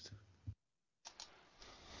guest.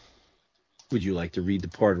 Would you like to read the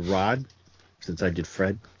part of Rod, since I did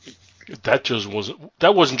Fred?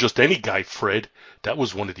 That wasn't just any guy, Fred. That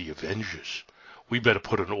was one of the Avengers. We better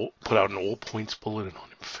put out an all-points bulletin on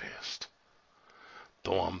him fast.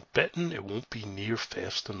 Though I'm betting it won't be near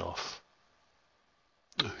fast enough.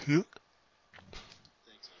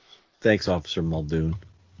 Thanks, Officer Muldoon.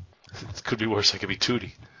 It could be worse. I could be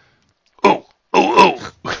Tootie. Oh! Oh.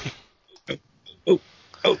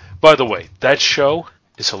 By the way, that show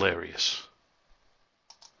is hilarious.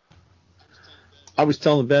 I was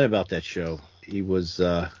telling Ben about that show. He was,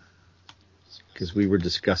 because we were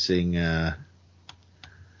discussing the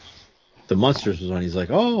Munsters was on. He's like,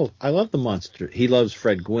 "Oh, I love the Munster." He loves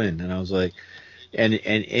Fred Gwynn, and I was like, and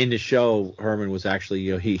in the show, Herman was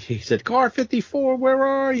actually, he said, "Car 54, where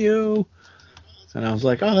are you?" And I was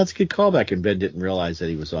like, "Oh, that's a good callback." And Ben didn't realize that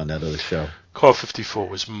he was on that other show. Car 54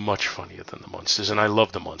 was much funnier than the Munsters, and I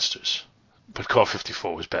love the Munsters, but Car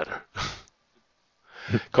 54 was better.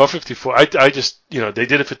 Car 54, I just, they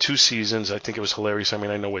did it for 2 seasons. I think it was hilarious. I mean,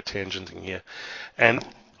 I know we're tangenting here. And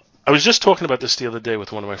I was just talking about this the other day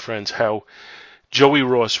with one of my friends, how Joey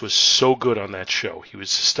Ross was so good on that show. He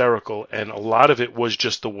was hysterical, and a lot of it was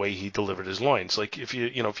just the way he delivered his lines. Like, if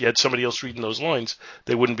you had somebody else reading those lines,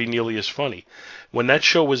 they wouldn't be nearly as funny. When that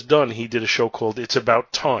show was done, he did a show called It's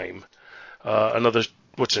About Time, another,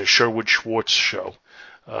 Sherwood Schwartz show.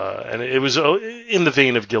 And it was in the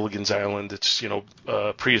vein of Gilligan's Island. It's,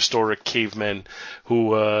 prehistoric cavemen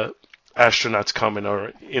who astronauts come and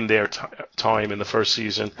are in their time in the first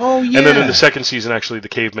season. Oh, yeah. And then in the second season, actually, the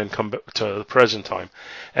cavemen come to the present time.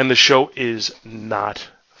 And the show is not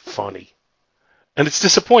funny. And it's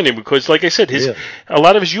disappointing because, like I said, a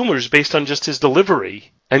lot of his humor is based on just his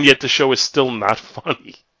delivery, and yet the show is still not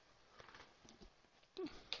funny.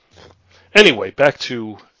 Anyway, back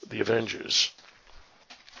to the Avengers,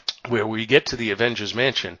 where we get to the Avengers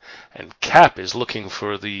mansion, and Cap is looking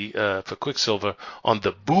for for Quicksilver on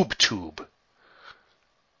the boob tube,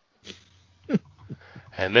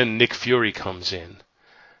 and then Nick Fury comes in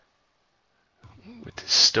with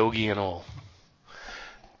his stogie and all.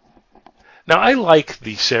 Now I like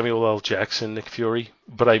the Samuel L. Jackson Nick Fury,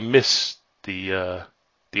 but I miss the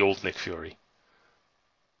old Nick Fury.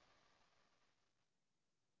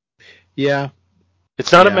 Yeah.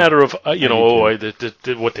 It's not a matter of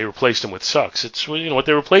what they replaced him with sucks. It's what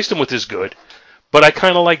they replaced him with is good, but I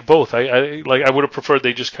kind of like both. I would have preferred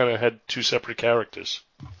they just kind of had two separate characters.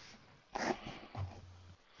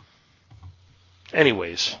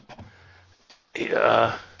 Anyways, he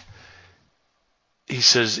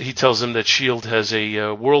tells him that Shield has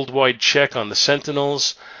a worldwide check on the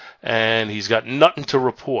Sentinels, and he's got nothing to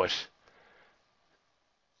report.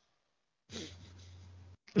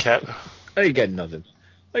 Cap. I got nothing.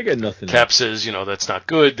 Cap says, that's not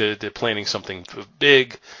good. They're planning something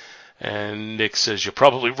big. And Nick says, you're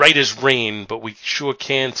probably right as rain, but we sure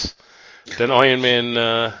can't. Then Iron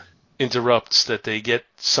Man interrupts that they get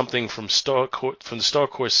something from the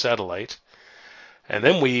Starcourse satellite. And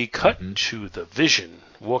then we cut to the Vision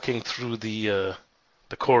walking through the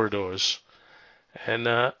corridors. And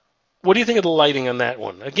what do you think of the lighting on that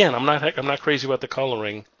one? Again, I'm not crazy about the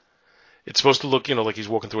coloring. It's supposed to look, like he's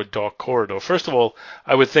walking through a dark corridor. First of all,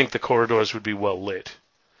 I would think the corridors would be well lit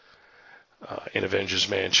in Avengers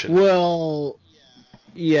Mansion. Well,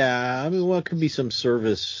 yeah. I mean, it could be some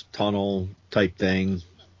service tunnel type thing.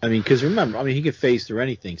 I mean, because remember, he could phase through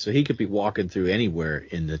anything, so he could be walking through anywhere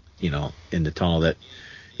in the tunnel that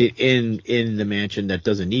in the mansion that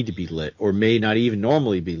doesn't need to be lit, or may not even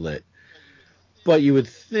normally be lit. But you would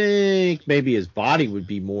think maybe his body would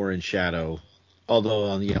be more in shadow.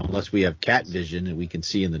 Although, unless we have cat vision and we can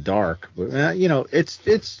see in the dark, but, it's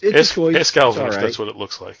a choice. Ask Alvin if right. That's what it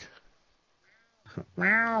looks like.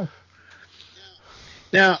 Wow.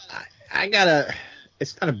 Now,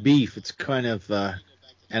 it's not a beef. It's kind of, and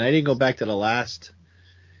I didn't go back to the last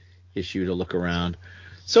issue to look around.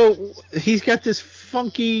 So he's got this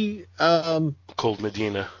funky Cold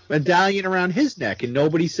Medina medallion around his neck, and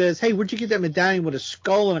nobody says, "Hey, where'd you get that medallion with a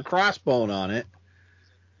skull and a crossbone on it?"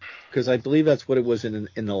 Because I believe that's what it was in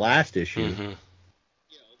the last issue.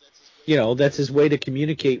 Mm-hmm. That's his way to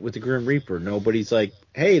communicate with the Grim Reaper. Nobody's like,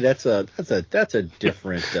 "Hey, that's a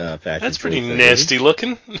different fashion." That's pretty nasty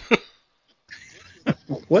looking.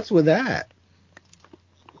 What's with that?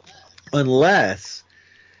 Unless,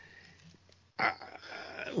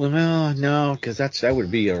 no, because that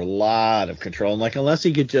would be a lot of control. And unless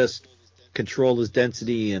he could just control his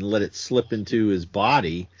density and let it slip into his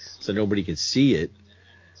body so nobody could see it.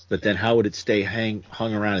 But then how would it stay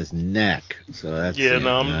hung around his neck? So that's I'm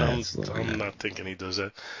not thinking he does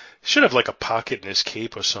that. He should have a pocket in his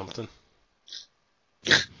cape or something.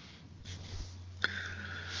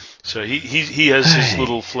 So he has his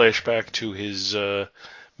little flashback to his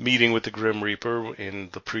meeting with the Grim Reaper in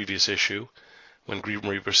the previous issue, when Grim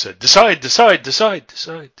Reaper said, "Decide, decide, decide,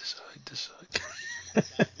 decide, decide, decide,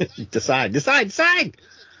 decide." decide, decide.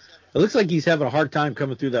 It looks like he's having a hard time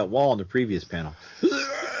coming through that wall in the previous panel.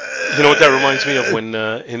 You know what that reminds me of? When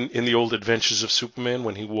in the old Adventures of Superman,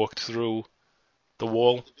 when he walked through the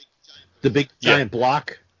wall, the big giant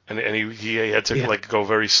block, and he had to go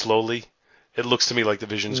very slowly. It looks to me like the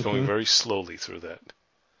Vision's going very slowly through that.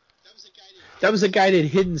 That was the guy that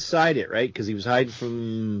hid inside it, right? Because he was hiding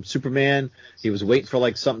from Superman. He was waiting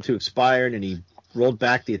for something to expire, and then he rolled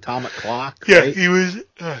back the atomic clock. Yeah, right? he was.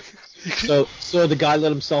 So the guy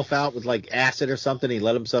let himself out with acid or something. He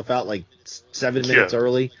let himself out 7 minutes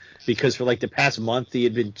early because for the past month he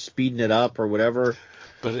had been speeding it up or whatever.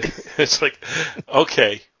 But it's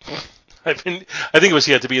okay. I think it was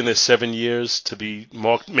he had to be in there 7 years to be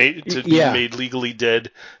made legally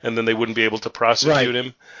dead, and then they wouldn't be able to prosecute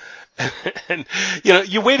him. And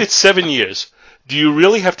you waited 7 years. Do you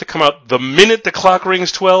really have to come out the minute the clock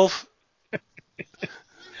rings 12?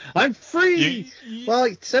 I'm free.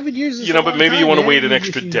 7 years is but maybe you want to wait an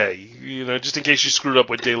extra day, just in case you screwed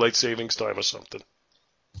up with daylight savings time or something.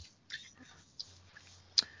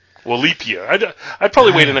 Well, leap year. I'd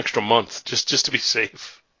probably wait an extra month just to be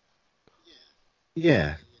safe.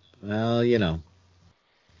 Yeah. Well,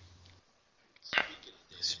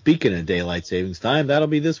 speaking of daylight savings time, that'll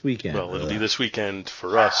be this weekend. Well, it'll be this weekend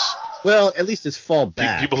for us. Well, at least it's fall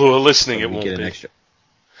back. People who are listening, so it won't be. Extra...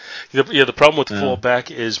 Yeah, the problem with fall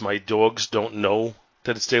back is my dogs don't know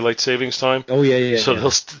that it's daylight savings time. Oh yeah. So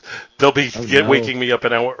they'll be waking me up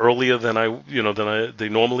an hour earlier than they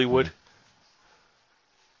normally would.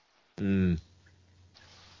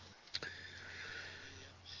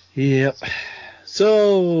 Yep.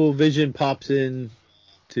 So Vision pops in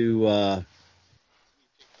to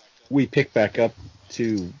we pick back up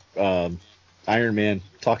to Iron Man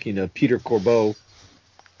talking to Peter Corbeau.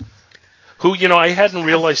 Who, I hadn't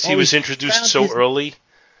realized he was Always introduced found so his- early.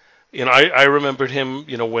 I remembered him,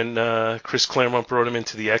 when Chris Claremont brought him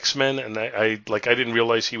into the X-Men, and I didn't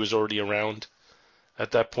realize he was already around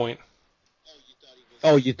at that point.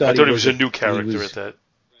 Oh, you thought I thought he was a wasn't- new character he was- at that.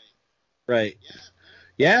 Right.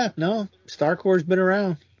 Yeah, no, Starcore's been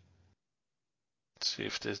around. Let's see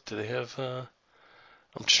if do they have. I'm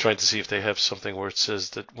just trying to see if they have something where it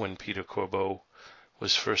says that when Peter Corbeau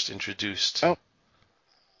was first introduced. Oh.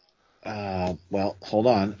 Well, hold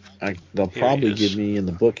on. They'll Here probably he is. give me in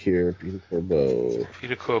the book here, Peter Corbeau.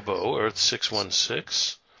 Peter Corbeau, Earth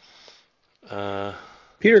 616.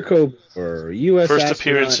 Peter Corbeau, U.S. First astronaut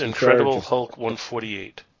appearance, in Incredible charge of- Hulk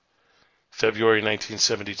 148. February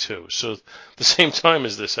 1972. So the same time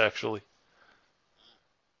as this, actually.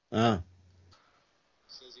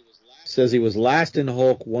 Says he was last in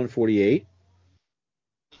Hulk 148.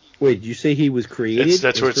 Wait, did you say he was created?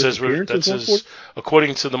 That's where it His says. first appearance That's was his,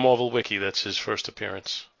 according to the Marvel Wiki, that's his first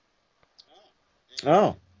appearance. 148?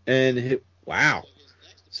 Oh, and wow.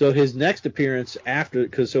 So his next appearance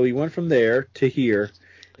so he went from there to here.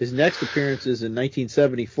 His next appearance is in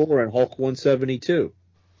 1974 in Hulk 172.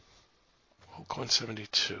 Hulk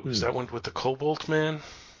 172. Is that one with the Cobalt Man?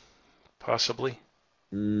 Possibly.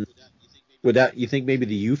 Would that, you think maybe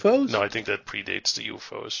the UFOs? No, I think that predates the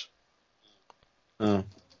UFOs. Oh.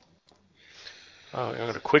 I'm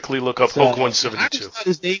going to quickly look up So, Hulk I 172. just thought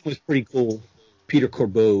his name was pretty cool. Peter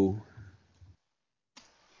Corbeau.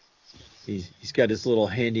 He's got his little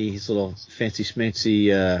fancy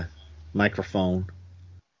schmancy microphone.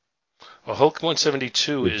 Well, Hulk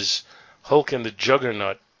 172 is Hulk and the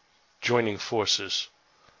Juggernaut joining forces.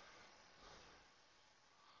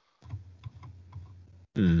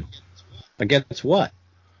 Against what?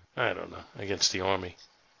 I don't know. Against the Army.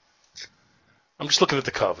 I'm just looking at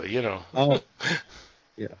the cover, Oh.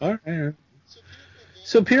 Yeah. All right.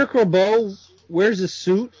 So Peter Corbeau wears a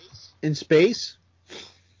suit in space.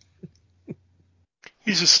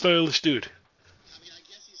 He's a stylish dude.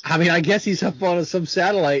 I mean, I guess he's up on some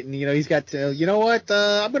satellite, and he's got to. You know what?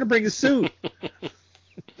 I'm going to bring a suit.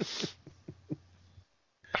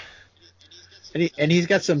 And he's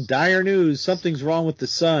got some dire news. Something's wrong with the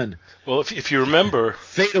sun. Well, if you remember,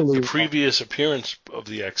 Fatally the previous appearance of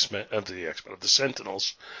the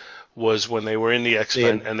Sentinels, was when they were in the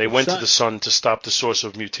X-Men and they went to the sun to stop the source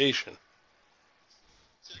of mutation.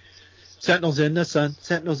 Sentinels in the sun.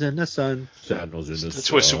 Sentinels in the sun. Sentinels in the sun.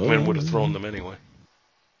 That's where Superman would have thrown them anyway.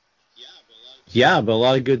 Yeah, but a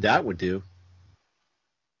lot of good that would do.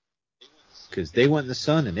 Because they went in the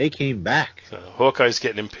sun and they came back. Hawkeye's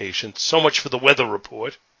getting impatient. So much for the weather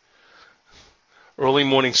report. Early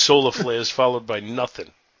morning solar flares followed by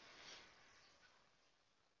nothing.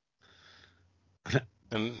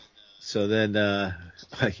 And so then,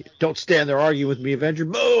 don't stand there arguing with me, Avenger.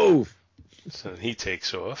 Move! So he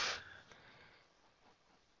takes off.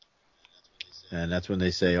 And that's when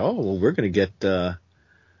they say, "Oh, well, we're going to get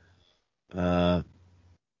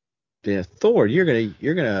Thor. You're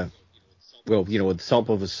gonna, well, with the help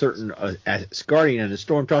of a certain Asgardian and a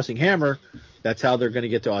storm-tossing hammer, that's how they're going to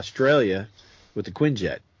get to Australia with the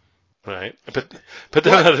Quinjet." Right, but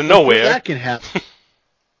then out of nowhere, that can happen.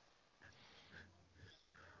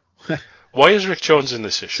 Why is Rick Jones in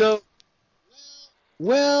this issue?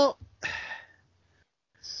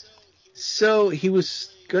 So he was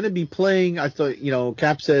going to be playing. I thought,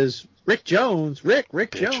 Cap says, Rick Jones,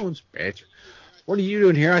 Rick Jones, bitch. What are you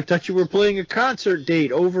doing here? I thought you were playing a concert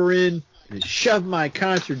date over in. And shove my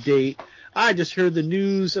concert date. I just heard the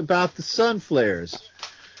news about the sun flares.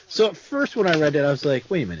 So at first when I read it, I was like,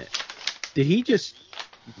 wait a minute. Did he just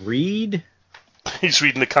read? He's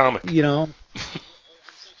reading the comic.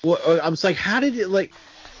 Well, I was like, how did it,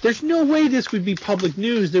 there's no way this would be public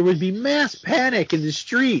news. There would be mass panic in the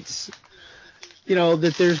streets.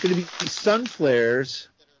 That there's going to be sun flares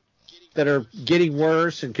that are getting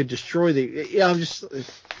worse and could destroy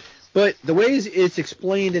but the way it's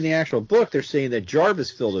explained in the actual book, they're saying that Jarvis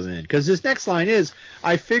filled him in. Because this next line is,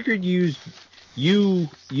 I figured you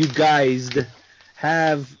guys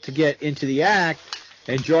have to get into the act,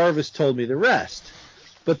 and Jarvis told me the rest.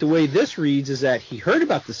 But the way this reads is that he heard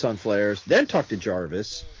about the sun flares, then talked to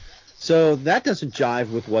Jarvis. So that doesn't jive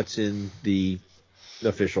with what's in the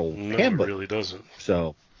official handbook. It really doesn't.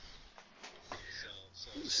 So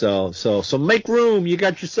make room. You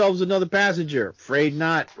got yourselves another passenger. Afraid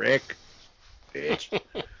not, Rick. Bitch.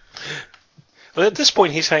 Well, at this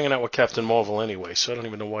point, he's hanging out with Captain Marvel anyway, so I don't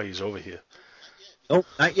even know why he's over here. Nope,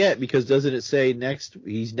 not yet, because doesn't it say next?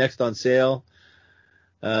 He's next on sale.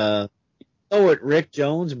 It, Rick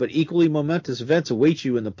Jones, but equally momentous events await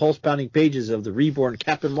you in the pulse-pounding pages of the reborn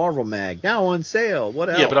Captain Marvel mag, now on sale. What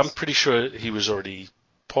else? Yeah, but I'm pretty sure he was already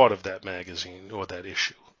part of that magazine or that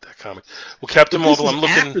issue, that comic. Well, Captain Marvel, I'm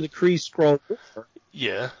looking after the Kree scroll.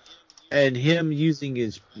 Yeah. And him using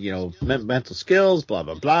his, mental skills, blah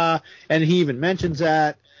blah blah, and he even mentions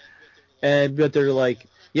that. But they're like,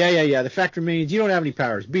 yeah. The fact remains, you don't have any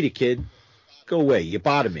powers. Beat it, kid. Go away. You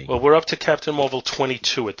bother me. Well, we're up to Captain Marvel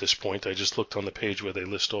 22 at this point. I just looked on the page where they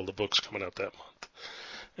list all the books coming out that month.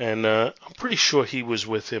 And I'm pretty sure he was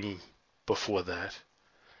with him before that.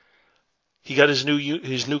 He got his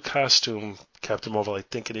new costume, Captain Marvel, I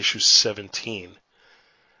think in issue 17.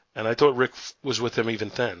 And I thought Rick was with him even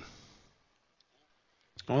then.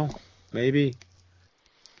 Oh, maybe.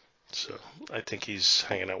 So I think he's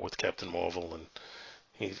hanging out with Captain Marvel, and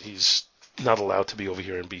he's not allowed to be over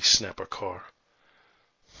here and be Snapper Carr.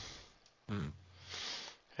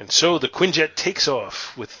 And so the Quinjet takes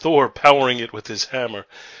off with Thor powering it with his hammer,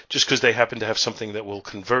 just because they happen to have something that will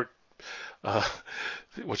convert,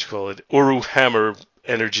 Uru hammer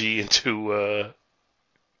energy into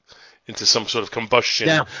some sort of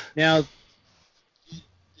combustion. Now,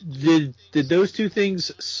 did those two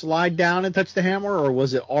things slide down and touch the hammer, or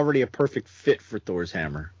was it already a perfect fit for Thor's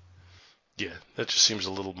hammer? Yeah, that just seems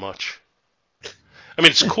a little much. I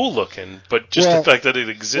mean, it's cool looking, but just the fact that it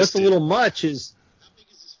existed. What's a little much is,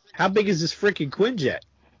 how big is this freaking Quinjet?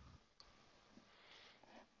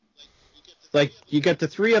 Like, you got the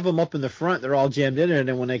three of them up in the front, they're all jammed in it, and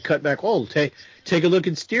then when they cut back, take a look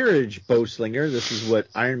in steerage, Bowslinger. This is what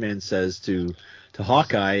Iron Man says to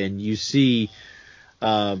Hawkeye, and you see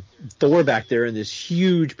Thor back there in this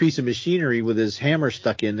huge piece of machinery with his hammer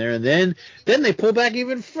stuck in there, and then they pull back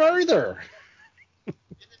even further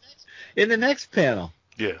in the next panel.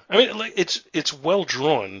 Yeah, I mean, like it's well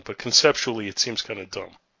drawn, but conceptually it seems kind of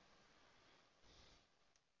dumb.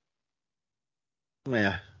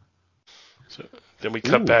 Yeah. So then we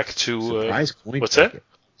cut back to surprise coin what's packet.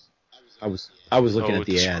 that? I was looking at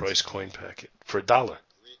the ads. Surprise coin packet for $1.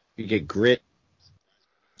 You get Grit,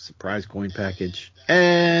 surprise coin package,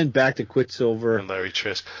 and back to Quicksilver and Larry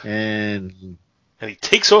Trask, and he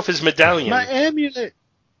takes off his medallion. My amulet.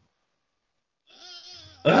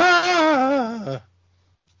 Ah!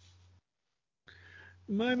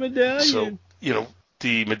 My medallion. So,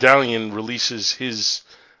 the medallion releases his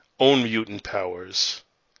own mutant powers.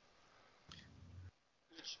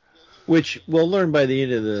 Which we'll learn by the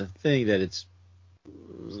end of the thing that it's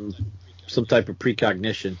some type of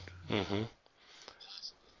precognition. Mm-hmm.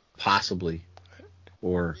 Possibly.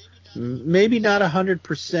 Or maybe not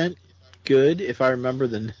 100% good, if I remember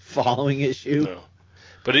the following issue. No.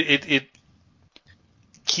 But it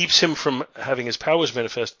keeps him from having his powers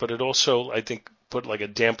manifest, but it also, I think, put like a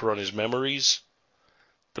damper on his memories,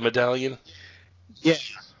 the medallion. Yeah.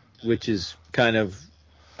 Which is kind of,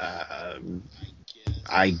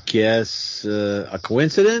 I guess, a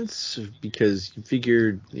coincidence, because you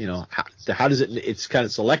figured, how does it's kind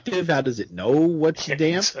of selective. How does it know what's damp?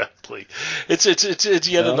 Exactly. It's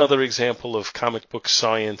yet another example of comic book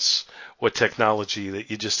science or technology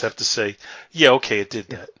that you just have to say, yeah, okay, it did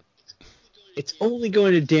that. It's only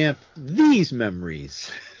going to damp these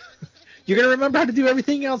memories. You're going to remember how to do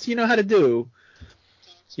everything else you know how to do.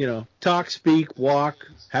 Talk, speak, walk,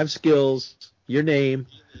 have skills, your name,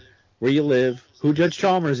 where you live, who Judge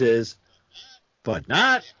Chalmers is, but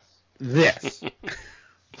not this.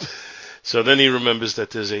 So then he remembers that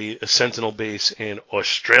there's a Sentinel base in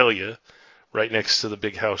Australia right next to the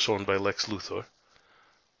big house owned by Lex Luthor.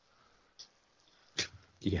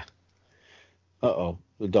 Yeah. Uh-oh.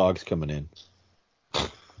 The dog's coming in.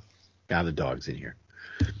 Now the dog's in here.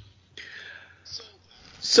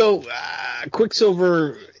 So,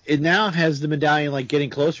 Quicksilver, it now has the medallion like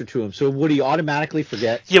getting closer to him. So would he automatically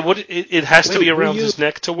forget? Yeah, it has to be around his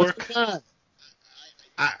neck to work?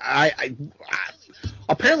 I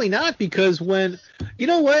apparently not, because when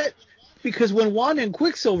Wanda and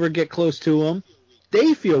Quicksilver get close to him,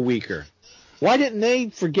 they feel weaker. Why didn't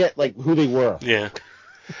they forget like who they were? Yeah.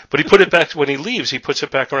 But he put it back when he leaves. He puts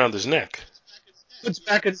it back around his neck. Puts it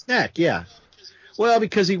back in his neck, yeah. Well,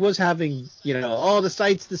 because he was having, all the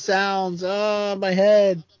sights, the sounds, my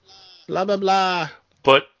head, blah blah blah.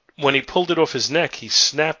 But when he pulled it off his neck, he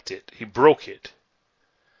snapped it. He broke it.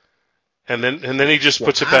 And then he just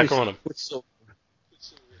puts it back on him.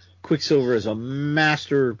 Quicksilver is a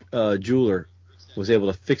master jeweler. Was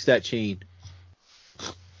able to fix that chain.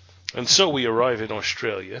 And so we arrive in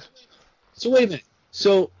Australia. So wait a minute.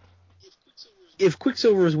 So if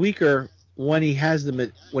Quicksilver is weaker, when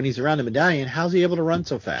he's around the medallion, how's he able to run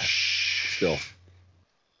so fast? Still.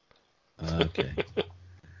 Okay.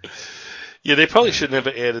 Yeah, they probably should never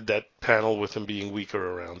added that panel with him being weaker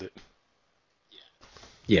around it.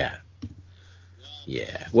 Yeah.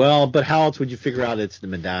 Yeah. Well, but how else would you figure out it's the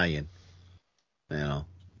medallion? You know.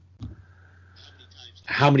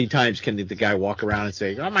 How many times can the guy walk around and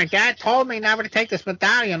say, "Oh, my dad told me never to take this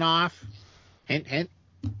medallion off"? Hint, hint.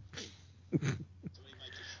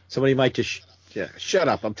 Somebody might just shut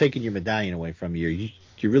up. I'm taking your medallion away from you.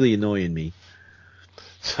 You're really annoying me.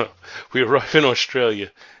 So we arrive in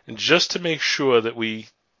Australia, and just to make sure that we,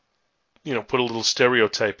 put a little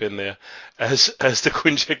stereotype in there, as the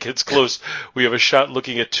Quinjet gets close, we have a shot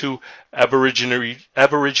looking at two Aborigine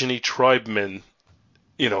tribemen,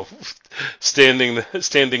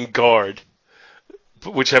 standing guard,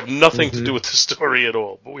 which have nothing to do with the story at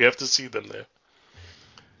all, but we have to see them there.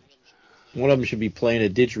 One of them should be playing a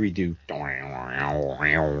didgeridoo.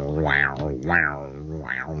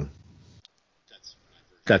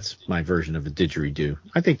 That's my version of a didgeridoo.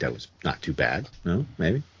 I think that was not too bad. No,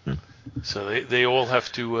 maybe. No. So they all have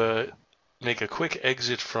to make a quick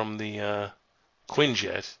exit from the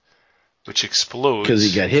Quinjet, which explodes. Because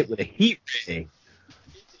he got hit with a heat ray.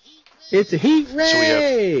 It's a heat ray! So we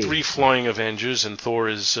have 3 flying Avengers, and Thor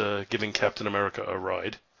is giving Captain America a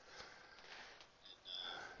ride.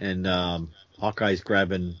 And Hawkeye's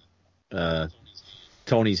grabbing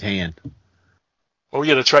Tony's hand. Oh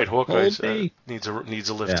yeah, that's right. Hawkeye needs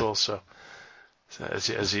a lift also, as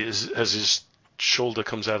his shoulder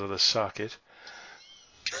comes out of the socket.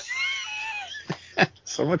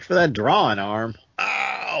 So much for that drawing arm.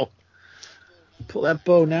 Ow! Pull that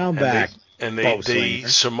bow now back. They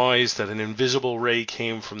surmise that an invisible ray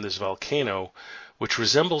came from this volcano, which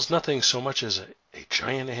resembles nothing so much as a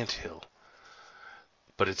giant anthill.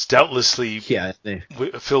 But it's doubtlessly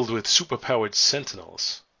filled with superpowered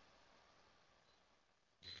sentinels.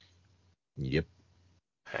 Yep.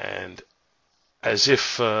 And as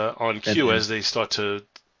if on cue, as they start to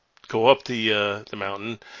go up the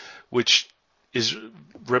mountain, which is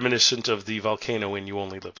reminiscent of the volcano in You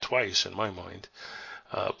Only Live Twice, in my mind.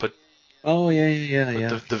 But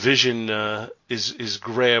the Vision is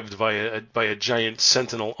grabbed by a giant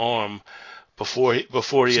sentinel arm before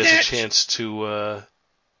he has a chance to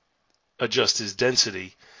adjust his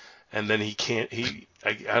density, and then he can't.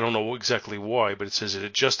 I don't know exactly why, but it says it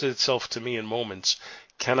adjusted itself to me in moments,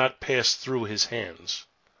 cannot pass through his hands.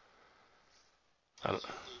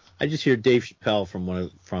 I just hear Dave Chappelle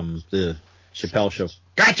from the Chappelle Show.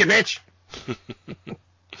 Gotcha, bitch.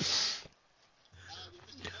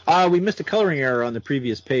 We missed a coloring error on the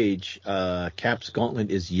previous page. Cap's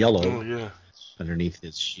gauntlet is yellow underneath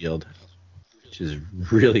his shield, which is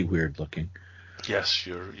really weird looking. Yes,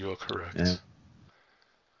 you're correct. Yeah.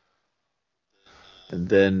 And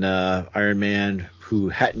then Iron Man, who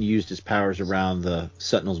hadn't used his powers around the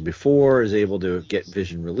Sentinels before, is able to get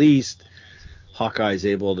Vision released. Hawkeye is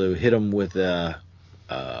able to hit him with a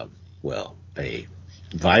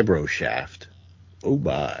vibro shaft. Oh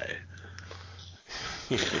my!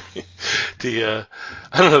 I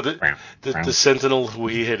don't know the Sentinel who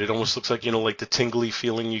he hit. It almost looks like like the tingly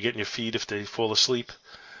feeling you get in your feet if they fall asleep.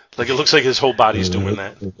 Like it looks like his whole body's doing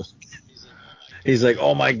that. He's like,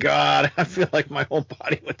 oh my god, I feel like my whole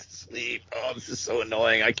body went to sleep. Oh, this is so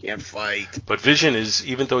annoying. I can't fight. But Vision is,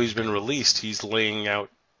 even though he's been released, he's laying out,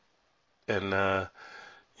 and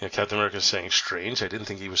Captain America's saying, "Strange, I didn't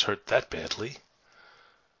think he was hurt that badly."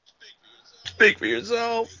 Speak for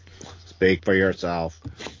yourself. Speak for yourself.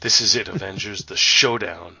 This is it, Avengers, the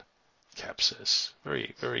showdown. Cap says,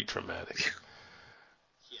 very, very dramatic.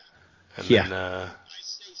 And then,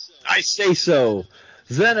 I say so.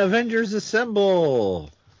 Then Avengers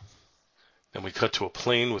assemble. Then we cut to a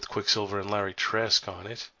plane with Quicksilver and Larry Trask on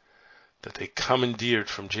it that they commandeered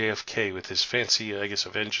from JFK with his fancy, I guess,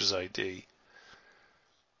 Avengers ID.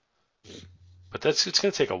 But it's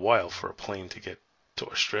going to take a while for a plane to get to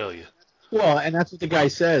Australia. Well, and that's what the guy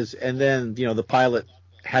says. And then, the pilot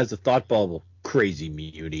has the thought bubble. Crazy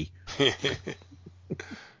mutie.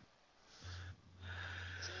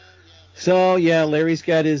 So, Larry's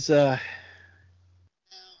got his...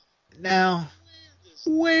 Now,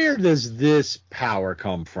 where does this power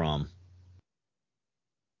come from?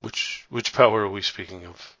 Which power are we speaking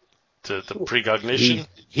of? The precognition?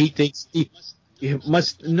 He thinks he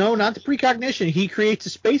must... No, not the precognition. He creates a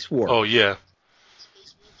space warp. Oh, yeah.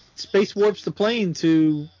 Space warps the plane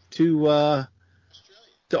to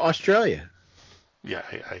Australia. Yeah,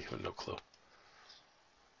 I have no clue.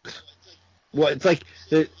 Well, it's like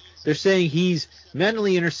they're saying he's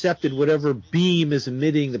mentally intercepted whatever beam is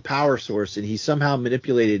emitting the power source, and he somehow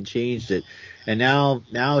manipulated and changed it. And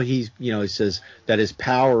now he's, he says that his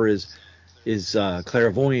power is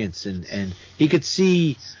clairvoyance, and he could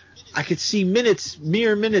see. I could see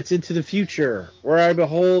mere minutes into the future, where I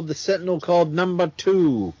behold the sentinel called Number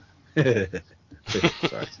 2.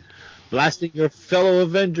 Sorry. Blasting your fellow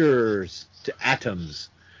Avengers to atoms.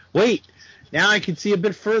 Wait, now I can see a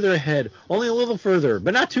bit further ahead, only a little further,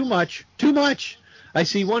 but not too much. Too much. I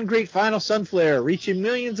see one great final sun flare reaching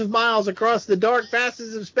millions of miles across the dark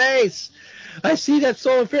fastnesses of space. I see that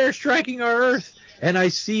solar flare striking our Earth. And I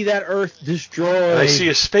see that Earth destroyed. I see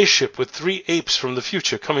a spaceship with 3 apes from the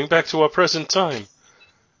future coming back to our present time.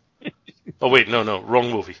 Oh, wait, no,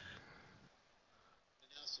 wrong movie.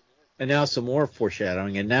 And now some more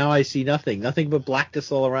foreshadowing. And now I see nothing but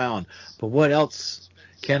blackness all around. But what else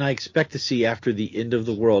can I expect to see after the end of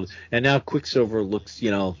the world? And now Quicksilver looks,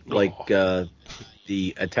 like the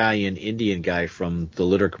Italian Indian guy from the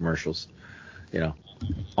litter commercials.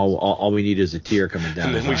 All we need is a tear coming down.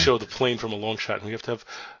 And then we show the plane from a long shot, and we have to have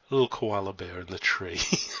a little koala bear in the tree.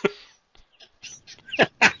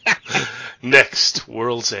 Next,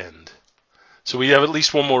 World's End. So we have at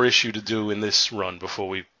least one more issue to do in this run before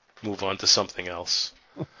we move on to something else.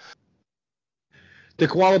 The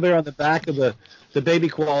koala bear on the back of the baby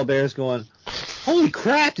koala bear is going, "Holy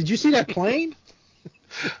crap, did you see that plane?"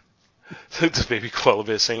 The baby koala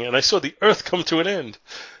bear saying, "And I saw the Earth come to an end."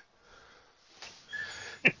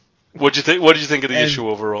 What did you think of the issue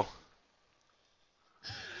overall?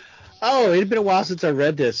 Oh, it had been a while since I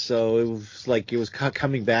read this, so it was like it was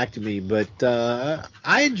coming back to me. But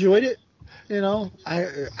I enjoyed it.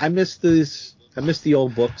 I miss the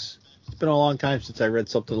old books. It's been a long time since I read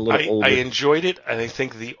something a little older. I enjoyed it, and I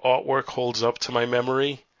think the artwork holds up to my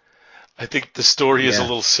memory. I think the story is a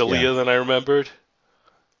little sillier than I remembered.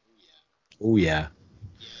 Oh yeah,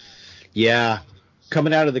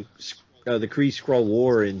 coming out of the Kree Skrull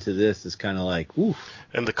War into this is kind of like, oof.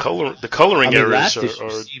 And the coloring errors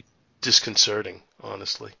are disconcerting,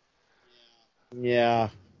 honestly. Yeah.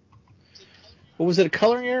 Well, was it a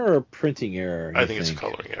coloring error or a printing error? I think it's a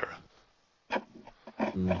coloring error.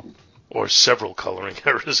 Or several coloring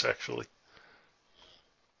errors, actually.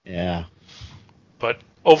 Yeah. But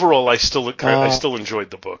overall, I still enjoyed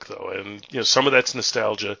the book, though, and some of that's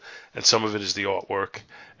nostalgia, and some of it is the artwork,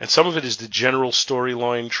 and some of it is the general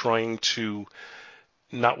storyline trying to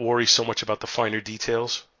not worry so much about the finer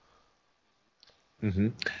details. Mm-hmm.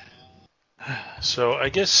 So I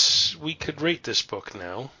guess we could rate this book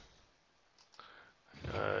now.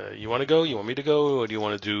 You want to go? You want me to go? Or do you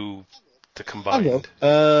want to do the combined?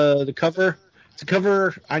 I'll go. The cover. It's a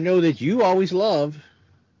cover I know that you always love.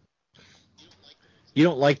 You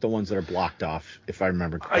don't like the ones that are blocked off, if I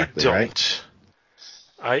remember correctly, right?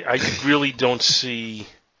 I really don't see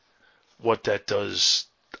what that does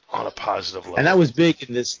on a positive level. And that was big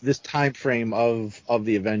in this time frame of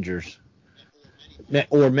the Avengers.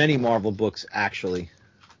 Or many Marvel books, actually.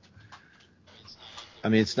 I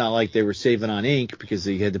mean, it's not like they were saving on ink because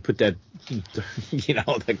they had to put that,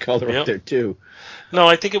 that color up there too. No,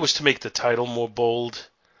 I think it was to make the title more bold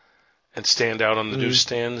and stand out on the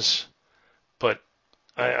newsstands. But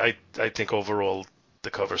I think overall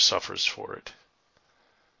the cover suffers for it.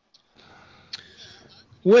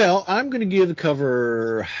 Well, I'm going to give the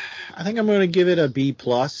cover. I think I'm going to give it a B+.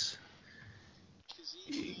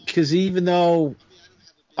 Because even though,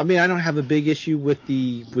 I don't have a big issue with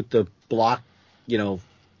the block,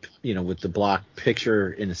 with the block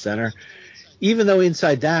picture in the center. Even though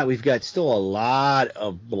inside that we've got still a lot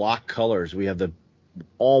of block colors. We have the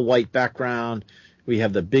all white background. We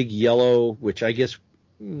have the big yellow, which I guess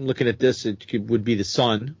looking at this, would be the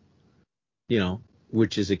sun,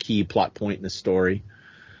 which is a key plot point in the story.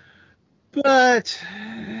 But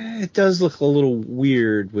it does look a little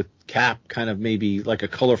weird with Cap kind of maybe like a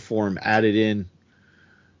color form added in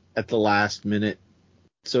at the last minute.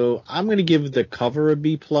 So I'm going to give the cover a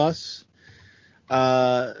B+.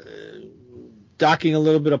 Docking a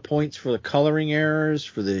little bit of points for the coloring errors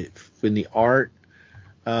in the art.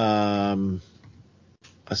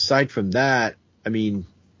 Aside from that,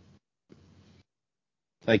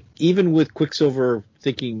 like even with Quicksilver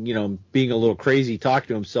thinking, being a little crazy, talking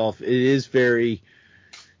to himself, it is very.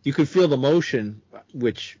 You could feel the motion,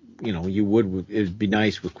 which you would. It'd be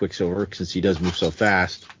nice with Quicksilver since he does move so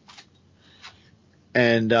fast.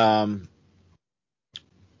 And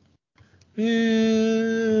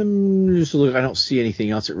just look, I don't see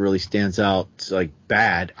anything else that really stands out like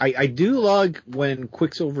bad. I do love when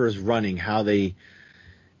Quicksilver is running, how they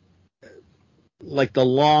like the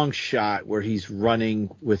long shot where he's running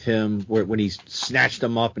with him, when he's snatched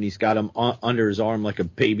him up and he's got him under his arm like a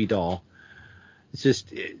baby doll. It's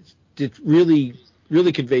just it really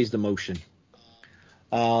conveys the motion.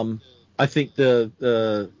 I think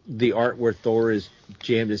the art where Thor is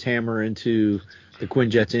jammed his hammer into the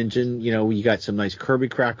Quinjet's engine, you got some nice Kirby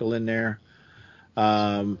crackle in there.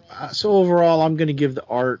 So overall, I'm going to give the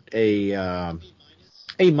art a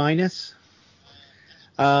minus.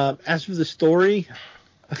 As for the story,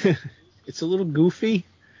 it's a little goofy.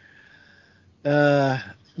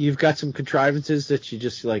 You've got some contrivances that you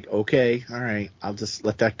just like, okay, all right, I'll just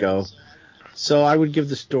let that go. So I would give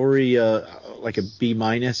the story like a B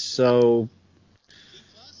minus. So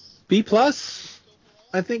B plus,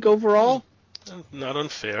 I think overall. Not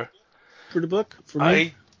unfair for the book. For me,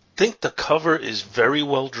 I think the cover is very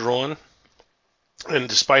well drawn, and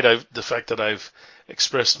despite the fact that I've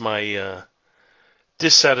expressed my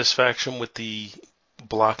dissatisfaction with the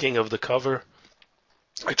blocking of the cover,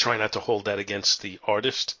 I try not to hold that against the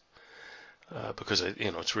artist because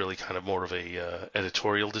it's really kind of more of a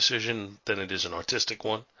editorial decision than it is an artistic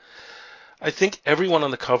one. I think everyone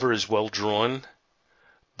on the cover is well drawn,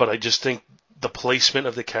 but I just think the placement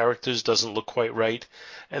of the characters doesn't look quite right,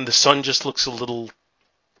 and the sun just looks a little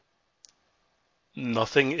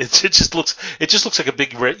nothing. It just looks like a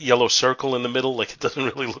big red, yellow circle in the middle. Like it doesn't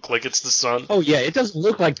really look like it's the sun. Oh yeah, it doesn't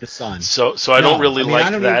look like the sun. So I don't really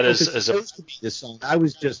like that as supposed to be the sun. I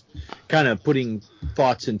was just kind of putting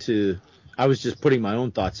thoughts into. I was just putting my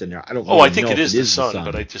own thoughts in there. I don't. Really I think know it is the sun,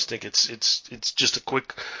 but I just think it's just a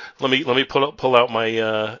quick. Let me pull out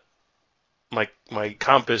my my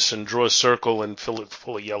compass and draw a circle and fill it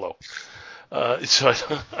full of yellow. So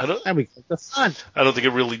I don't. The sun. I don't think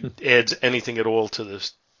it really adds anything at all to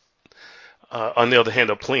this. On the other hand,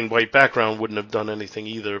 a plain white background wouldn't have done anything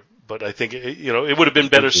either. But I think it would have been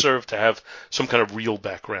better served to have some kind of real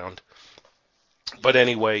background. But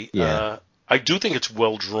anyway, I do think it's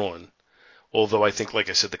well drawn. Although I think, like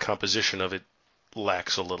I said, the composition of it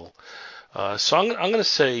lacks a little. So I'm going to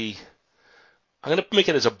say, I'm going to make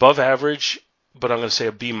it as above average, but I'm going to say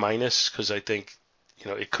a B minus because I think,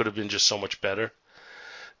 it could have been just so much better.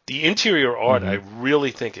 The interior art I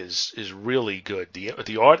really think is really good.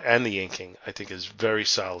 The art and the inking I think is very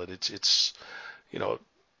solid. It's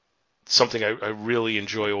something I really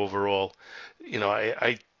enjoy overall.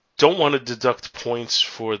 I don't want to deduct points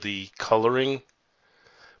for the coloring,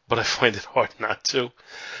 but I find it hard not to.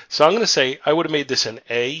 So I'm going to say I would have made this an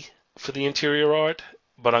A for the interior art,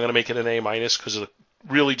 but I'm going to make it an A minus because of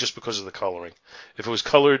the coloring. If it was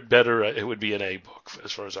colored better, it would be an A book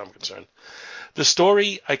as far as I'm concerned. The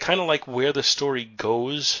story, I kind of like where the story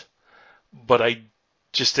goes, but I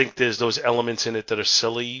just think there's those elements in it that are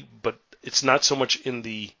silly, but it's not so much in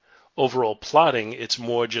the overall plotting, it's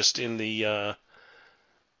more just in the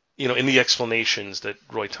in the explanations that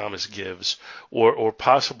Roy Thomas gives, or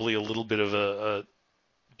possibly a little bit of a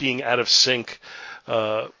being out of sync,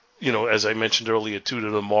 as I mentioned earlier, due to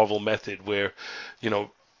the Marvel method, where,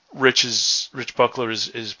 Rich Buckler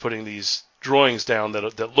is putting these drawings down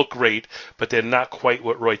that look great, but they're not quite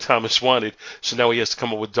what Roy Thomas wanted, so now he has to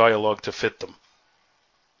come up with dialogue to fit them.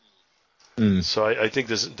 So I think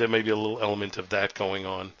there may be a little element of that going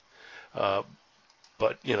on.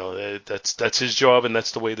 But that's his job, and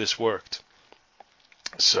that's the way this worked.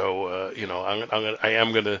 So I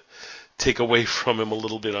am gonna take away from him a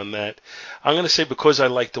little bit on that. I'm gonna say because I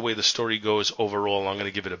like the way the story goes overall, I'm gonna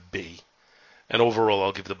give it a B, and overall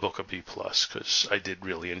I'll give the book a B plus because I did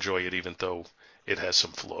really enjoy it, even though it has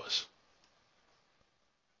some flaws.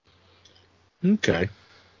 Okay.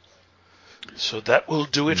 So that will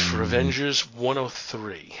do it for Avengers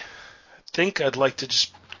 103. I think I'd like to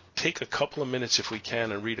just take a couple of minutes, if we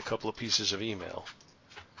can, and read a couple of pieces of email.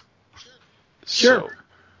 Sure. So,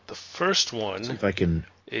 the first one if I can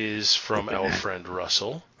is from our friend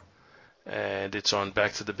Russell, and it's on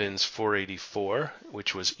Back to the Bins 484,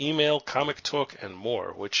 which was email, comic talk, and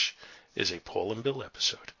more, which is a Paul and Bill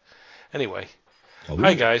episode. Anyway,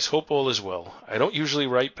 hi guys, hope all is well. I don't usually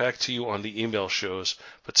write back to you on the email shows,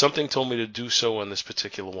 but something told me to do so on this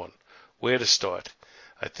particular one. Where to start?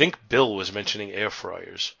 I think Bill was mentioning air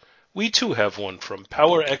fryers. We too have one from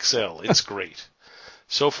Power XL. It's great.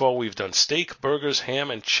 So far we've done steak, burgers,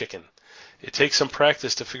 ham, and chicken. It takes some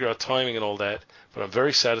practice to figure out timing and all that, but I'm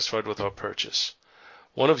very satisfied with our purchase.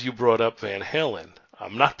 One of you brought up Van Halen.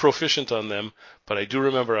 I'm not proficient on them, but I do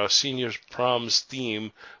remember our senior prom's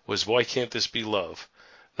theme was Why Can't This Be Love?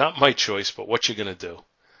 Not my choice, but what you gonna do?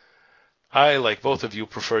 I, like both of you,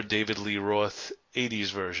 prefer David Lee Roth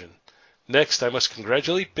 80s version. Next, I must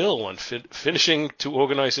congratulate Bill on finishing to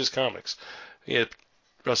organize his comics. Yeah,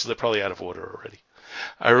 Russell, they're probably out of order already.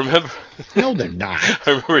 I remember. No, they're not.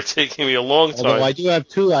 I remember it taking me a long time. Although I do have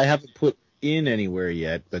two I haven't put in anywhere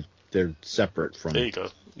yet, but they're separate from. There you go.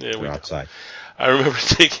 Yeah, they're outside. I remember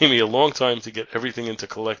it taking me a long time to get everything into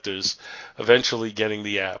collectors, eventually getting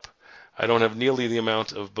the app. I don't have nearly the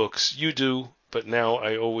amount of books you do, but now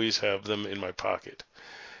I always have them in my pocket.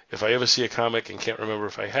 If I ever see a comic and can't remember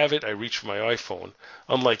if I have it, I reach for my iPhone.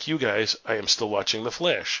 Unlike you guys, I am still watching The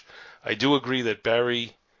Flash. I do agree that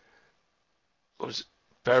Barry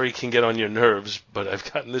can get on your nerves, but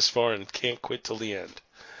I've gotten this far and can't quit till the end.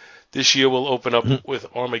 This year will open up with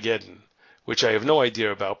Armageddon, which I have no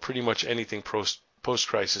idea about. Pretty much anything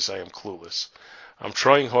post-crisis, I am clueless. I'm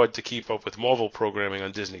trying hard to keep up with Marvel programming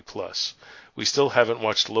on Disney+. We still haven't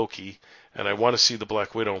watched Loki, and I want to see the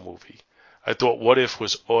Black Widow movie. I thought What If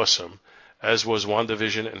was awesome, as was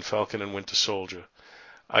WandaVision and Falcon and Winter Soldier.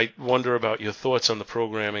 I wonder about your thoughts on the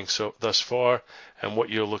programming thus far and what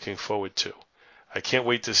you're looking forward to. I can't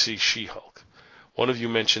wait to see She-Hulk. One of you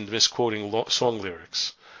mentioned misquoting song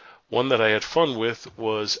lyrics. One that I had fun with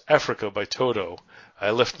was Africa by Toto.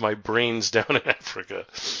 I left my brains down in Africa.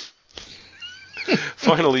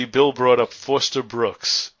 Finally, Bill brought up Foster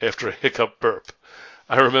Brooks after a hiccup burp.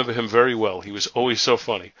 I remember him very well. He was always so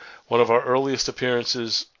funny. One of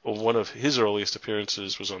his earliest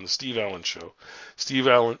appearances was on the Steve Allen Show.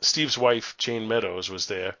 Steve's wife, Jane Meadows, was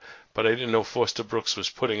there, but I didn't know Foster Brooks was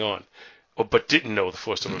putting on. Didn't know the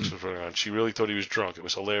Foster Brooks was putting on. She really thought he was drunk. It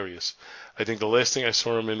was hilarious. I think the last thing I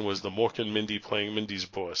saw him in was the Mork and Mindy playing Mindy's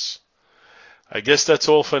boss. I guess that's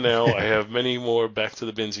all for now. I have many more Back to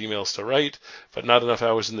the Bins emails to write, but not enough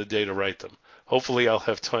hours in the day to write them. Hopefully I'll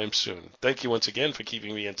have time soon. Thank you once again for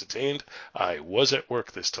keeping me entertained. I was at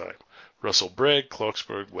work this time. Russell Bragg,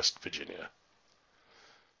 Clarksburg, West Virginia.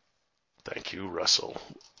 Thank you, Russell,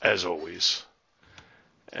 as always.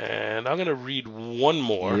 And I'm going to read one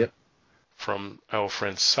more from our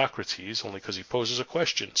friend Socrates, only because he poses a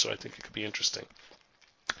question, so I think it could be interesting.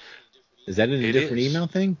 Is that in a different email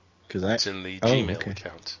thing? It's in the Gmail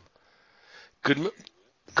account. Good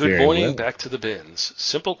Very morning, well. Back to the Bins.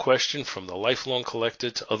 Simple question from the lifelong collector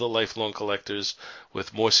to other lifelong collectors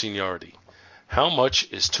with more seniority. How much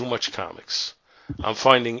is too much comics? I'm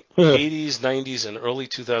finding 80s, 90s, and early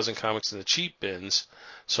 2000 comics in the cheap bins,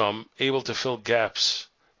 so I'm able to fill gaps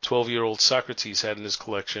 12-year-old Socrates had in his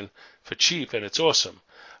collection for cheap, and it's awesome.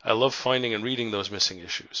 I love finding and reading those missing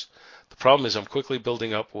issues. The problem is I'm quickly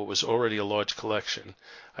building up what was already a large collection.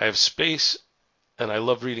 I have space and I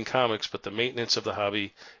love reading comics, but the maintenance of the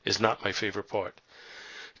hobby is not my favorite part.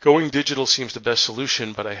 Going digital seems the best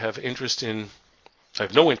solution, but I have no interest in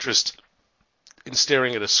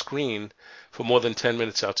staring at a screen for more than 10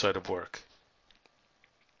 minutes outside of work.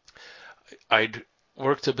 I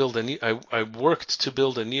worked to build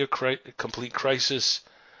a near complete Crisis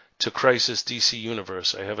to Crisis DC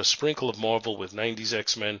universe. I have a sprinkle of Marvel with 90s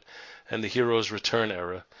X-Men and the Heroes Return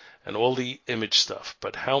era and all the Image stuff.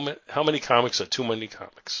 But how many comics are too many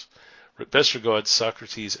comics? Best regards,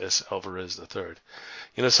 Socrates S. Alvarez III.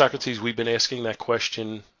 You know, Socrates, we've been asking that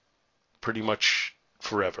question pretty much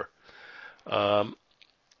forever. I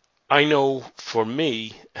know for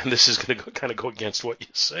me, and this is going to kind of go against what you're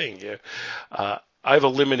saying here, I've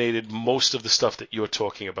eliminated most of the stuff that you're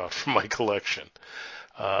talking about from my collection.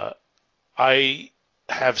 I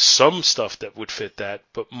have some stuff that would fit that,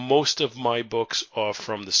 but most of my books are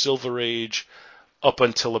from the Silver Age up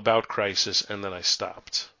until about Crisis, and then I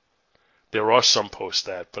stopped. There are some post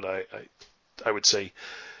that, but I would say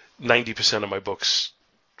 90% of my books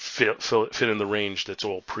fit in the range that's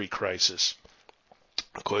all pre-Crisis.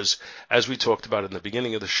 Because as we talked about in the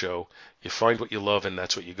beginning of the show, you find what you love and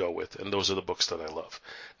that's what you go with, and those are the books that I love.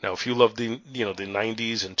 Now, if you love the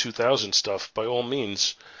 90s and 2000 stuff, by all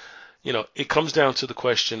means, it comes down to the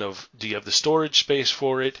question of, do you have the storage space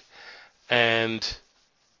for it, and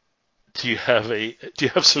do you have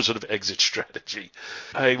some sort of exit strategy?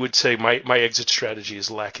 I would say my exit strategy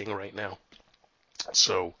is lacking right now.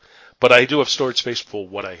 So, but I do have storage space for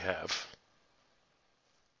what I have.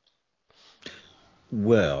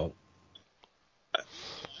 Well,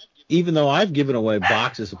 even though I've given away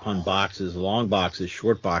boxes upon boxes, long boxes,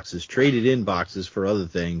 short boxes, traded in boxes for other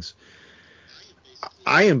things,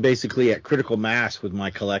 I am basically at critical mass with my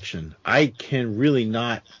collection. I can really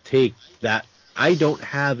not take that. I don't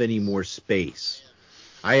have any more space.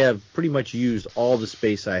 I have pretty much used all the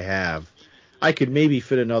space I have. I could maybe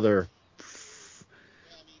fit another.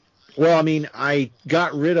 Well, I mean, I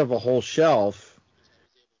got rid of a whole shelf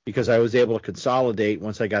because I was able to consolidate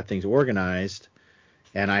once I got things organized.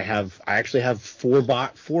 And I actually have 4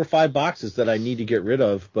 or 5 boxes that I need to get rid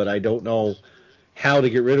of, but I don't know how to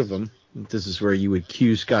get rid of them. This is where you would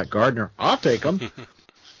cue Scott Gardner. I'll take them.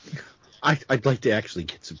 I'd like to actually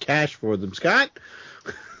get some cash for them, Scott,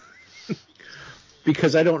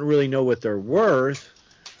 because I don't really know what they're worth.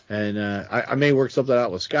 And I may work something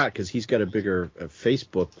out with Scott because he's got a bigger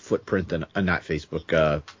Facebook footprint than not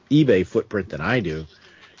Facebook, eBay footprint than I do.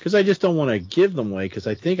 Because I just don't want to give them away because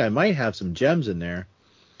I think I might have some gems in there.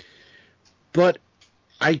 But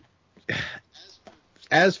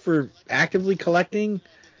as for actively collecting,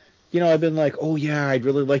 I've been like, oh yeah, I'd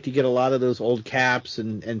really like to get a lot of those old caps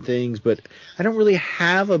and things, but I don't really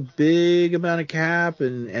have a big amount of cap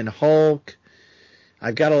and Hulk.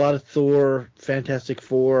 I've got a lot of Thor, Fantastic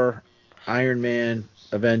Four, Iron Man,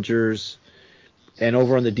 Avengers, and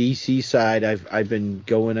over on the DC side, I've been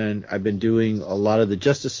doing a lot of the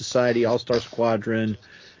Justice Society, All-Star Squadron,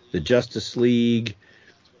 the Justice League,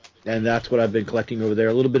 and that's what I've been collecting over there.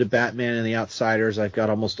 A little bit of Batman and the Outsiders. I've got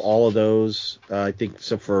almost all of those. I think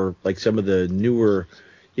so for like some of the newer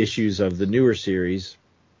issues of the newer series.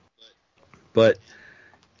 But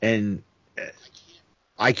I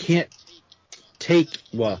can't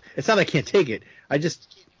it's not I can't take it. I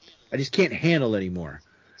just can't handle anymore.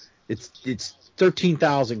 It's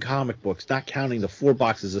 13,000 comic books, not counting the 4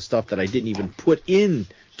 boxes of stuff that I didn't even put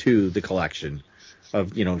into the collection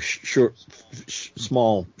of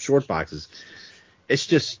small short boxes. It's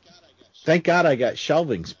just, thank God I got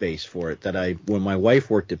shelving space for it. When my wife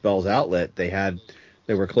worked at Bell's Outlet, they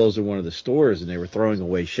were closing one of the stores and they were throwing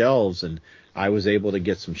away shelves, and I was able to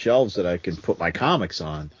get some shelves that I could put my comics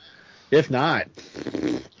on. If not,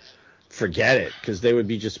 forget it, because they would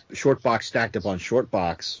be just short box stacked up on short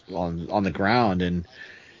box on the ground, and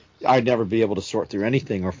I'd never be able to sort through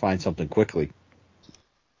anything or find something quickly.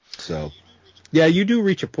 So, yeah, you do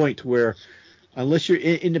reach a point to where, unless you're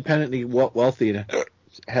independently wealthy and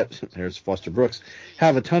there's Foster Brooks,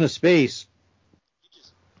 have a ton of space,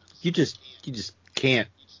 you just can't.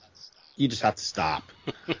 You just have to stop.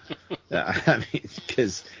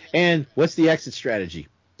 And what's the exit strategy?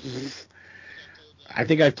 I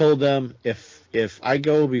think I've told them if I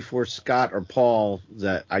go before Scott or Paul,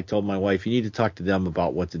 that I told my wife, you need to talk to them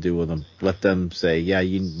about what to do with them. Let them say, yeah,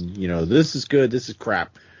 you know, this is good, this is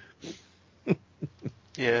crap.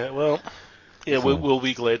 Yeah, well, yeah, So, we'll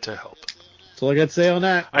be glad to help. That's all I got to say on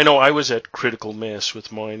that. I know I was at critical mass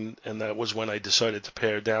with mine, and that was when I decided to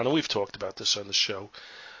pare down. And we've talked about this on the show.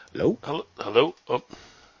 Hello? Hello? Oh.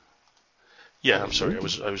 Yeah, I'm sorry. I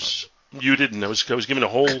was muted, and I was giving a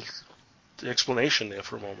whole explanation there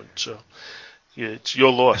for a moment. So, yeah, it's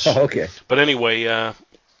your loss. Oh, okay. But anyway, I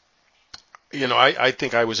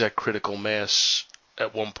think I was at critical mass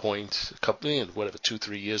at one point,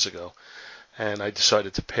 2-3 years ago, and I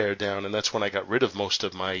decided to pare down, and that's when I got rid of most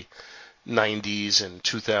of my 90s and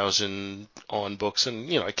 2000 on books,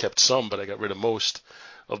 and I kept some, but I got rid of most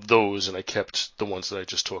of those, and I kept the ones that I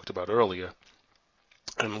just talked about earlier.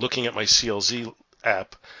 And looking at my CLZ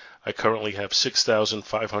app, I currently have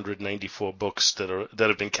 6,594 books that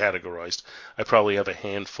have been categorized. I probably have a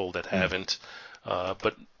handful that haven't,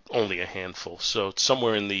 but only a handful. So it's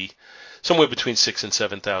somewhere between 6,000 and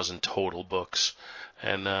 7,000 total books,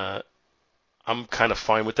 and I'm kind of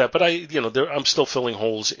fine with that. But I'm still filling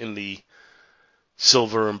holes in the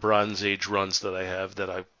Silver and Bronze Age runs that I have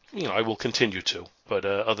that I will continue to. But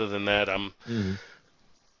other than that,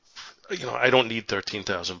 I don't need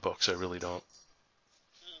 13,000 books. I really don't.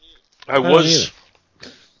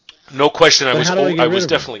 No question. I was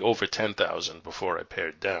definitely over 10,000 before I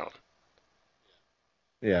pared down.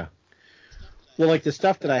 Yeah. Well, like the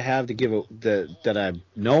stuff that I have to give that I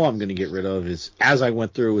know I'm going to get rid of is, as I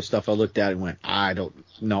went through with stuff, I looked at it and went, I don't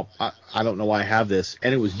know why I have this,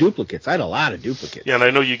 and it was duplicates. I had a lot of duplicates. Yeah, and I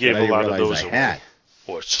know you gave a lot of those away,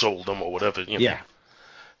 or sold them, or whatever. Yeah.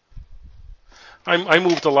 I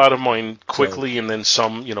moved a lot of mine quickly, and then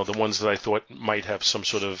some, the ones that I thought might have some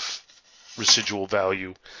sort of residual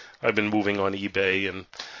value, I've been moving on eBay, and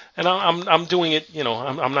I'm doing it.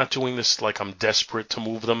 I'm not doing this like I'm desperate to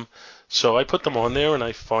move them. So I put them on there, and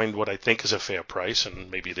I find what I think is a fair price,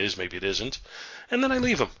 and maybe it is, maybe it isn't, and then I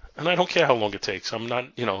leave them, and I don't care how long it takes. I'm not,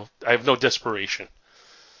 I have no desperation.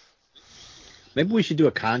 Maybe we should do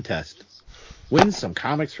a contest. Win some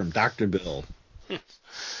comics from Dr. Bill.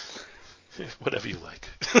 Whatever you like.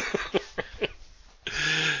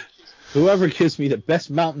 Whoever gives me the best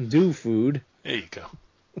Mountain Dew food. There you go.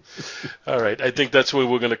 All right. I think that's where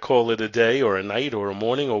we're going to call it a day or a night or a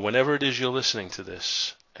morning or whenever it is you're listening to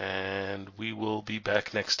this. And we will be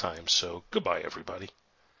back next time. So goodbye, everybody.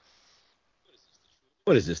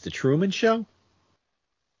 What is this, the Truman Show?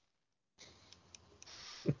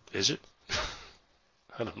 Is it?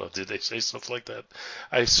 I don't know. Did they say something like that?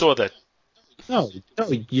 I saw that. No,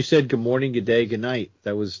 you said good morning, good day, good night.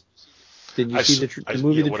 That was. Didn't you see the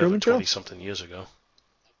movie The Truman Show? 20-something years ago.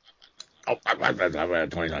 Oh,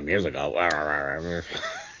 20-some years ago.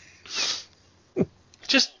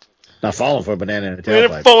 Just Not falling for a banana in a we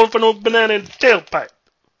ain't tailpipe. falling for no banana in the tailpipe.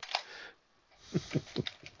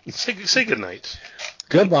 Say good night.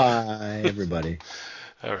 Goodbye, everybody.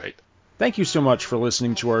 All right. Thank you so much for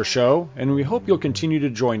listening to our show, and we hope you'll continue to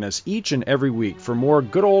join us each and every week for more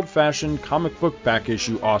good old-fashioned comic book back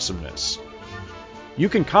issue awesomeness. You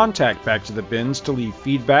can contact Back to the Bins to leave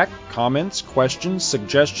feedback, comments, questions,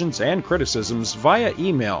 suggestions, and criticisms via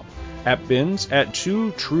email at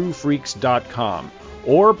bins@twotruefreaks.com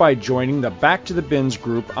or by joining the Back to the Bins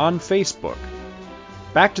group on Facebook.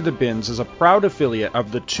 Back to the Bins is a proud affiliate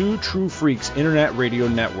of the Two True Freaks Internet Radio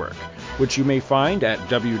Network, which you may find at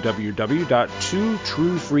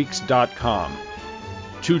www.twotruefreaks.com.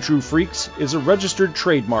 Two True Freaks is a registered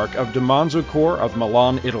trademark of DiManzo Corps of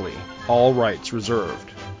Milan, Italy. All rights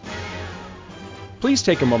reserved. Please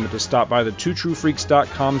take a moment to stop by the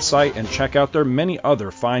twotruefreaks.com site and check out their many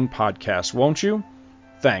other fine podcasts, won't you?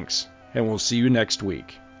 Thanks, and we'll see you next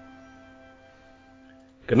week.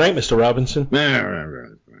 Good night, Mr. Robinson.